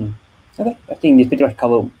 Okay. I think this pretty much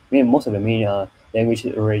cover most of the main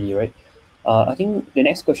languages already, right? I think the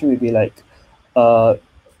next question would be like, for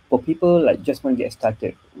people like just want to get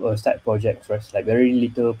started or start projects, right? Like very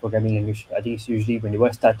little programming language. I think it's usually when they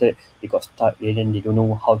want started, they got stuck, and then they don't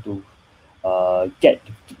know how to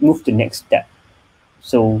move to the next step.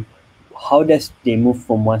 So how does they move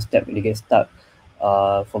from one step when they get stuck?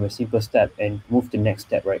 from a simple step and move to the next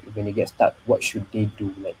step, right? When they get stuck, what should they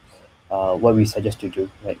do? Like, what we suggest to do,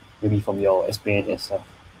 like maybe from your experience and stuff.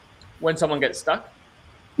 When someone gets stuck?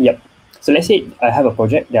 Yep. So let's say I have a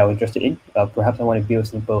project that I'm interested in. Perhaps I want to build a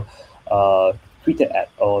simple Twitter app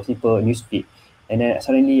or simple news feed, and then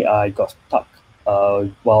suddenly I got stuck.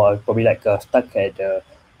 While I probably like stuck at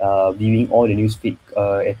viewing all the news feed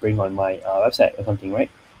appearing on my website or something, right?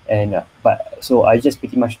 And but so I just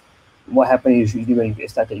pretty much what happens is usually when you get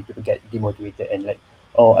started, people get demotivated and like,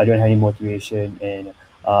 oh, I don't have any motivation and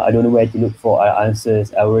I don't know where to look for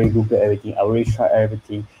answers. I already Google everything. I already tried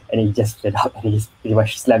everything, and then you just fed up and you just pretty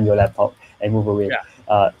much slam your laptop and move away.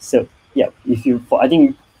 Yeah. So yeah, if you for I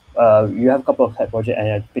think you have a couple of pet projects,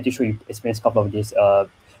 and I'm pretty sure you experienced a couple of this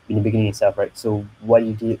in the beginning itself, right? So what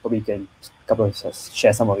you did, probably you can couple of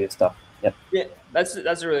share some of your stuff. Yep. Yeah, that's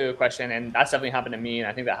a really good question, and that's definitely happened to me, and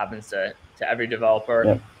I think that happens to every developer.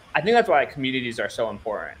 Yep. I think that's why communities are so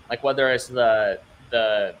important. Like whether it's the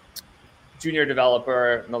junior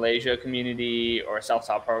developer Malaysia community or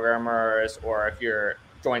self-taught programmers, or if you're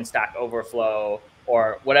join Stack Overflow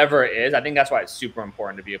or whatever it is, I think that's why it's super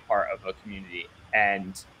important to be a part of a community.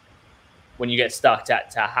 And when you get stuck, to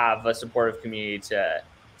have a supportive community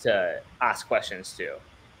to ask questions to.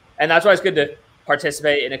 And that's why it's good to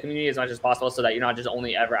participate in a community as much as possible, so that you're not just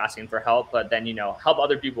only ever asking for help, but then, help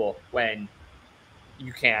other people when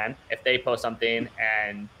you can. If they post something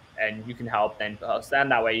and you can help, then post them.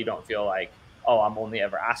 That way you don't feel like, oh, I'm only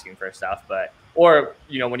ever asking for stuff. Or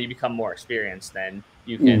when you become more experienced, then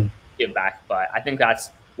you can give back. But I think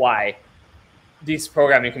that's why these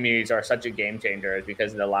programming communities are such a game changer, is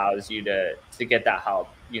because it allows you to get that help.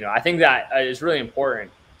 I think that is really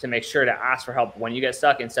important, to make sure to ask for help when you get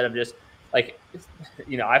stuck, instead of just like,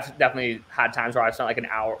 I've definitely had times where I've spent like an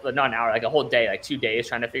hour, not an hour, like a whole day, like 2 days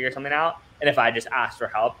trying to figure something out. And if I just asked for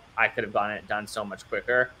help, I could have gotten it done so much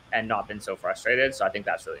quicker and not been so frustrated. So I think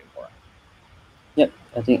that's really important. Yep,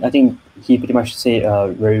 I think he pretty much said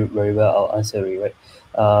very very well our answer, right?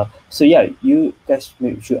 So yeah, you guys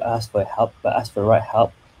should ask for help, but ask for the right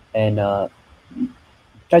help, and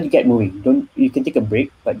try to get moving. Don't You can take a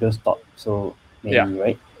break, but don't stop. So maybe Yeah.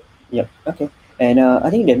 right. Yep. Okay. And I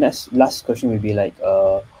think the next last question will be like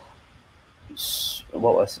what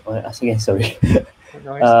was I want to ask again? Sorry.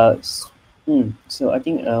 uh, s- so I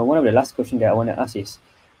think one of the last question that I want to ask is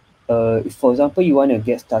if for example you want to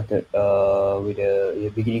get started with the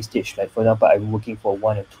beginning stage, like for example I'm working for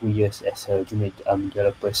 1 or 2 years as a junior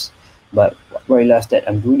developers, but I realize that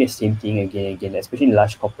I'm doing the same thing again and again, especially in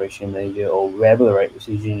large corporation Malaysia or wherever, right? Which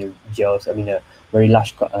is usually jails, I mean very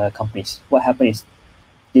large companies. What happens is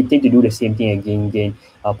they tend to do the same thing again and again,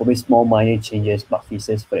 probably small minor changes, bug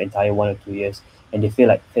fixes for the entire 1 or 2 years, and they feel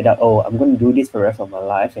like fed up. Oh, I'm going to do this for the rest of my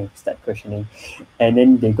life, and start questioning, and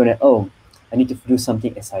then they're gonna, oh, I need to do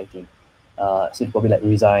something exciting. So they probably like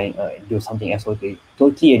resign, do something else,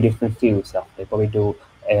 totally a different field stuff. They probably do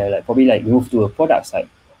like probably like move to a product side,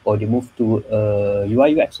 or they move to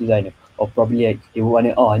UI UX designer, or probably like they want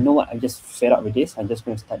to, oh, I know what, I'm just fed up with this. I'm just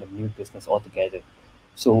going to start a new business altogether.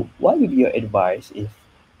 So what would be your advice if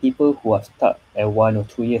people who are stuck at 1 or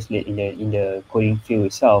 2 years late in the coding field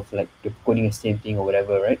itself, like the coding the same thing or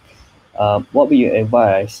whatever, right? What would be your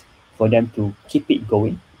advice for them to keep it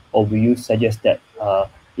going, or will you suggest that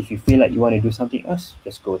if you feel like you want to do something else,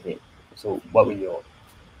 just go ahead? So what would your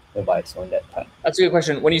advice on that part? That's a good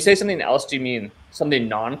question. When you say something else, do you mean something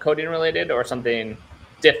non-coding related or something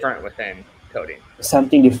different within coding?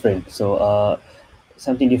 Something different. So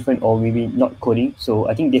something different, or maybe not coding. So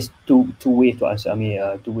I think there's two ways to answer. I mean,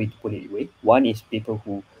 two ways to put it away. One is people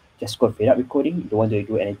who just got fed up with coding, don't want to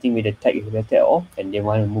do anything with the tech related at all, and they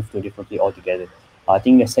want to move to a different field altogether. I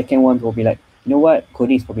think the second one will be like, you know what,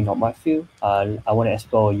 coding is probably not my field. I want to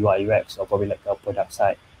explore UI UX, or probably like a product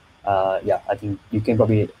side. Yeah, I think you can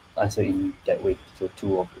probably answer in that way. So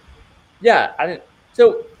two of it. Yeah,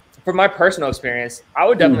 so. From my personal experience, I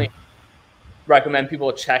would definitely recommend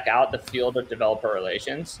people check out the field of developer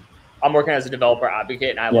relations. I'm working as a developer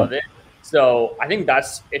advocate and I Yeah. love it. So I think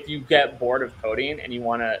that's, if you get bored of coding and you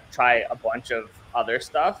want to try a bunch of other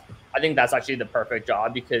stuff, I think that's actually the perfect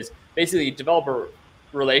job, because basically developer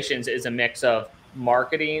relations is a mix of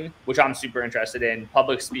marketing, which I'm super interested in,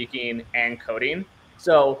 public speaking, and coding.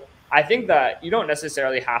 So I think that you don't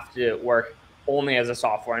necessarily have to work only as a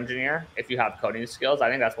software engineer if you have coding skills. I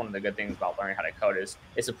think that's one of the good things about learning how to code, is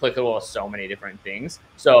it's applicable to so many different things.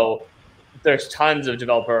 So there's tons of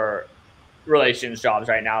developer relations jobs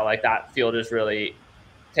right now. Like that field is really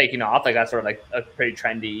taking off. Like that's sort of like a pretty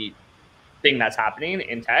trendy thing that's happening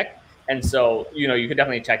in tech. And so, you could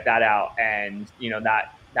definitely check that out. And,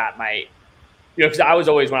 that might, because I was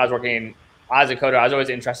always, when I was working as a coder, I was always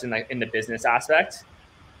interested in, like, in the business aspect.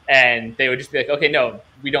 And they would just be like, okay, no,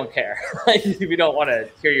 we don't care. We don't want to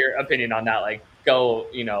hear your opinion on that. Like, go,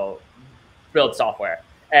 build software.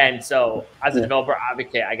 And so as a developer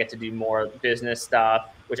advocate, I get to do more business stuff,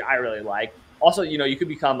 which I really like. Also, you could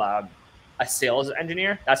become a sales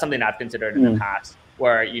engineer. That's something I've considered in the past,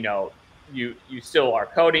 where, you still are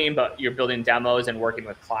coding, but you're building demos and working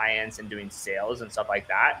with clients and doing sales and stuff like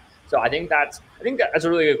that. So I think that's a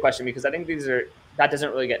really good question, because I think that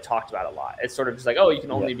doesn't really get talked about a lot. It's sort of just like, oh, you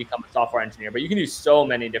can only become a software engineer, but you can do so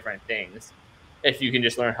many different things. If you can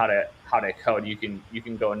just learn how to code, you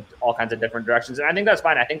can go in all kinds of different directions. And I think that's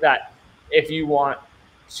fine. I think that if you want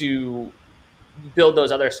to build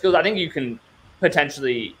those other skills, I think you can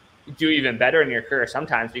potentially do even better in your career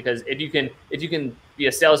sometimes, because if you can be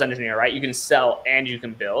a sales engineer, right, you can sell and you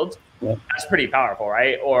can build. That's pretty powerful,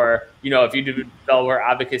 right? Or, if you do developer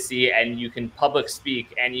advocacy and you can public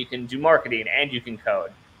speak and you can do marketing and you can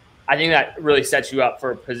code, I think that really sets you up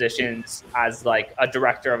for positions as like a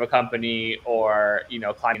director of a company, or,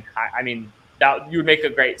 climbing high. I mean, that you would make a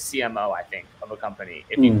great CMO, I think, of a company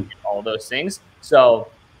if you did all those things. So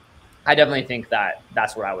I definitely think that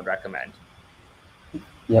that's what I would recommend.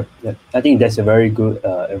 Yep. I think that's a very good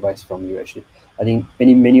advice from you, actually. I think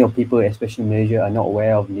many of people, especially in Malaysia, are not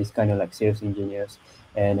aware of this kind of like sales engineers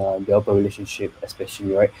and developer relationship,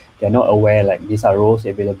 especially, right? They're not aware like these are roles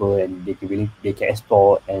available and they can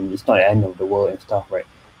explore, and it's not the end of the world and stuff, right?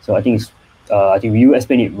 So I think I think you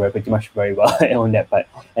explained it pretty much very well on that part.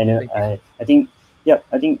 And I think with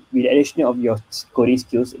the addition of your coding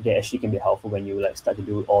skills, they actually can be helpful when you like start to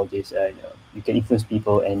do all this, and you can influence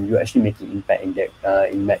people, and you're actually making impact in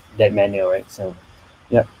that manner, right? So,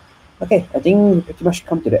 yeah. Okay, I think we pretty much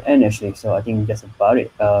come to the end, actually. So I think that's about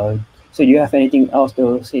it. So do you have anything else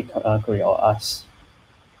to say, Cory, or us?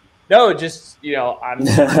 No, just, I'm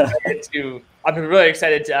really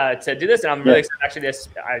excited to do this, and I'm really excited. Actually,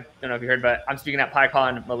 I don't know if you heard, but I'm speaking at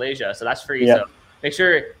PyCon Malaysia, so that's free. So make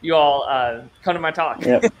sure you all come to my talk.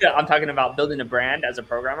 I'm talking about building a brand as a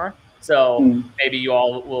programmer. So maybe you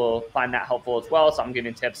all will find that helpful as well. So I'm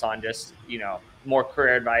giving tips on just, more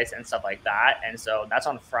career advice and stuff like that. And so that's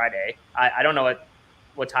on Friday. I don't know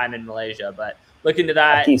what time in Malaysia, but look into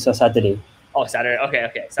that. I think it's a Saturday. Oh, Saturday.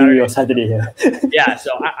 Okay. Saturday, yeah. Yeah,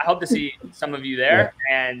 so I hope to see some of you there.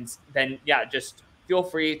 And then, just feel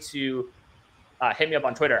free to hit me up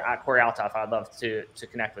on Twitter at Cory Althoff. I'd love to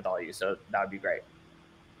connect with all of you. So that would be great.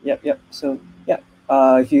 Yep. So,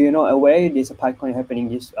 if you're not aware, there's a PyCon happening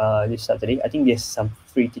this Saturday. I think there's some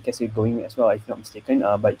free tickets going as well, if not mistaken.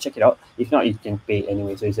 But check it out. If not, you can pay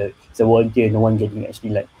anyway. So it's a volunteer. No one getting actually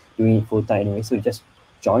like doing it full time anyway. So just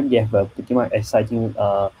join. They have a pretty much exciting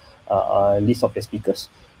list of the speakers.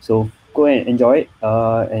 So go and enjoy it.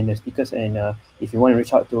 And the speakers. And if you want to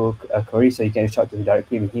reach out to Cory, so you can reach out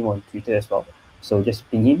directly with him on Twitter as well. So just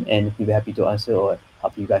ping him, and he'll be happy to answer or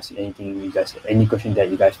help you guys with any question that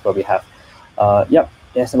you guys probably have.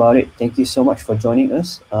 That's about it. Thank you so much for joining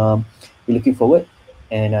us. We're looking forward,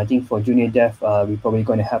 and I think for Junior Dev, we're probably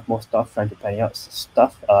going to have more stuff, trying to plan out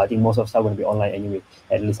stuff. I think most of stuff going to be online anyway,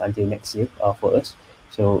 at least until next year for us.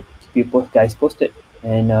 So keep you guys posted,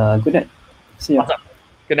 and good night. See you. Awesome.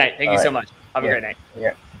 Good night. Thank you so much. Have a great night.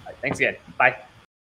 Yeah. Thanks again. Bye.